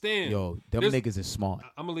don't understand. Yo, them niggas is smart.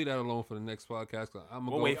 I'm gonna leave that alone for the next podcast.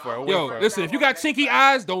 We'll wait for it. Yo, listen, if you got chinky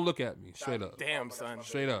eyes, don't look at me. Straight up. Damn, son.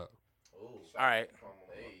 Straight up. All right.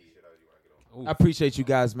 I appreciate you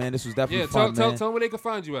guys, man. This was definitely fun, man. Tell them where they can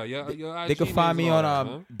find you at. They can find me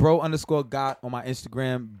on bro_got on my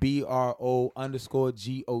Instagram, BRO_GOT.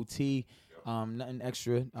 Nothing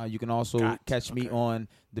extra. You can also catch me on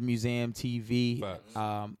the Museum TV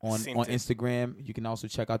on Instagram. You can also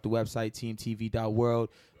check out the website teamtv.world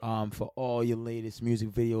for all your latest music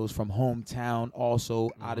videos from hometown, also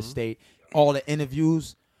out of state. All the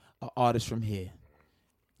interviews are artists from here.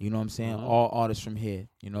 You know what I'm saying? All artists from here.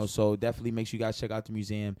 You know, so definitely make sure you guys check out the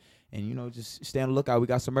museum. And, you know, just stay on the lookout. We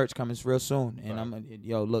got some merch coming real soon. And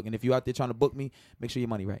look, and if you out there trying to book me, make sure your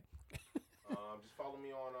money right. Just follow me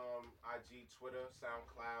on IG, Twitter,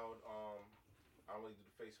 SoundCloud. I don't really do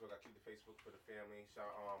the Facebook. I keep the Facebook for the family.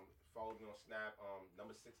 Follow me on Snap,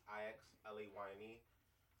 number 6IXLAYNE.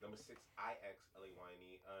 Number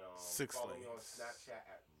 6IXLAYNE. And follow me on Snapchat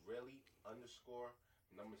at really_number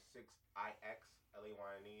 6IXLAYNE.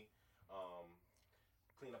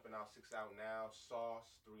 Clean Up and Out 6 out now.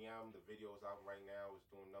 Sauce 3M. The video is out right now. It's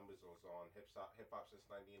doing numbers. It was on hip hop since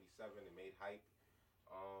 1987. It made hype.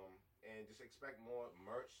 And just expect more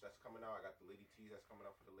merch that's coming out. I got the lady tees that's coming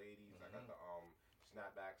out for the ladies. I got the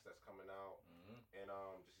snapbacks that's coming out. And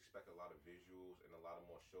just expect a lot of visuals and a lot of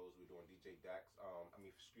more shows. We're doing DJ Dex.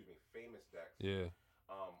 Famous Dex. Yeah.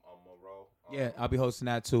 On Monroe. I'll be hosting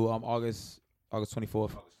that too. August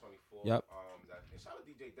 24th. August 24th. Yep. And shout out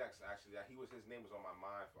to DJ Dex actually. His name was on my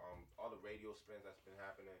mind for all the radio spins that's been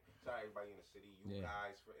happening. Shout out everybody in the city. You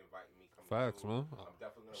guys for inviting me. Facts, man. I'm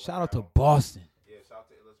definitely gonna shout out to Boston. Yeah, shout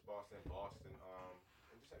out to Illis Boston,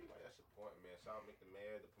 and just everybody that's supporting, man. Shout out to the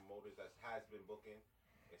mayor, the promoters that has been booking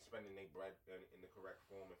and spending their bread in the correct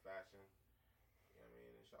form and fashion. You know what I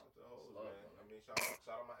mean? shout out to the hoes, man. I mean, shout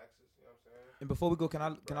out my exes. You know what I'm saying? And before we go, can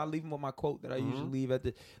I leave them with my quote that I usually leave at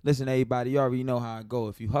the? Listen, everybody, you already know how I go.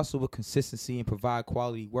 If you hustle with consistency and provide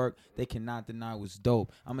quality work, they cannot deny what's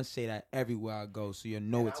dope. I'm gonna say that everywhere I go, so you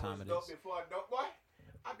know what time it is. Before a dope boy,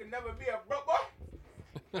 I could never be a broke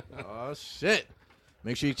boy. Oh shit!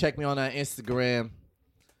 Make sure you check me on that Instagram.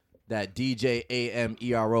 That DJ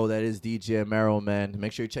AMERO, that is DJ Amero, man.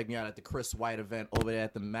 Make sure you check me out at the Chris White event over there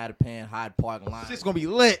at the Mattapan Hyde Park line. It's gonna be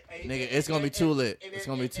lit, nigga. It's gonna be too lit. It's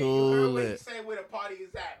gonna be too lit. Say where the party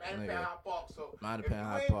is at, Mattapan Hyde Park. So Mattapan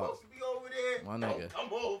Hyde Park. My nigga.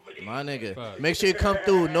 Come over there. My nigga. Make sure you come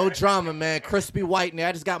through. No drama, man. Crispy White, nigga.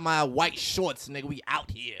 I just got my white shorts, nigga. We out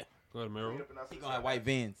here. Go ahead, Mero. He gonna have white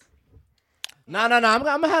Vans. Nah. I'm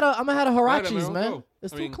gonna have a Harachis, Mero, man. go.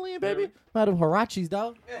 It's too clean, baby. I'm gonna have Harachis,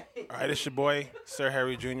 dog. All right, it's your boy, Sir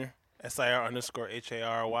Harry Jr.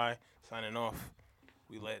 SIR_HARY signing off.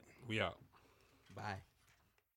 We lit. We out. Bye.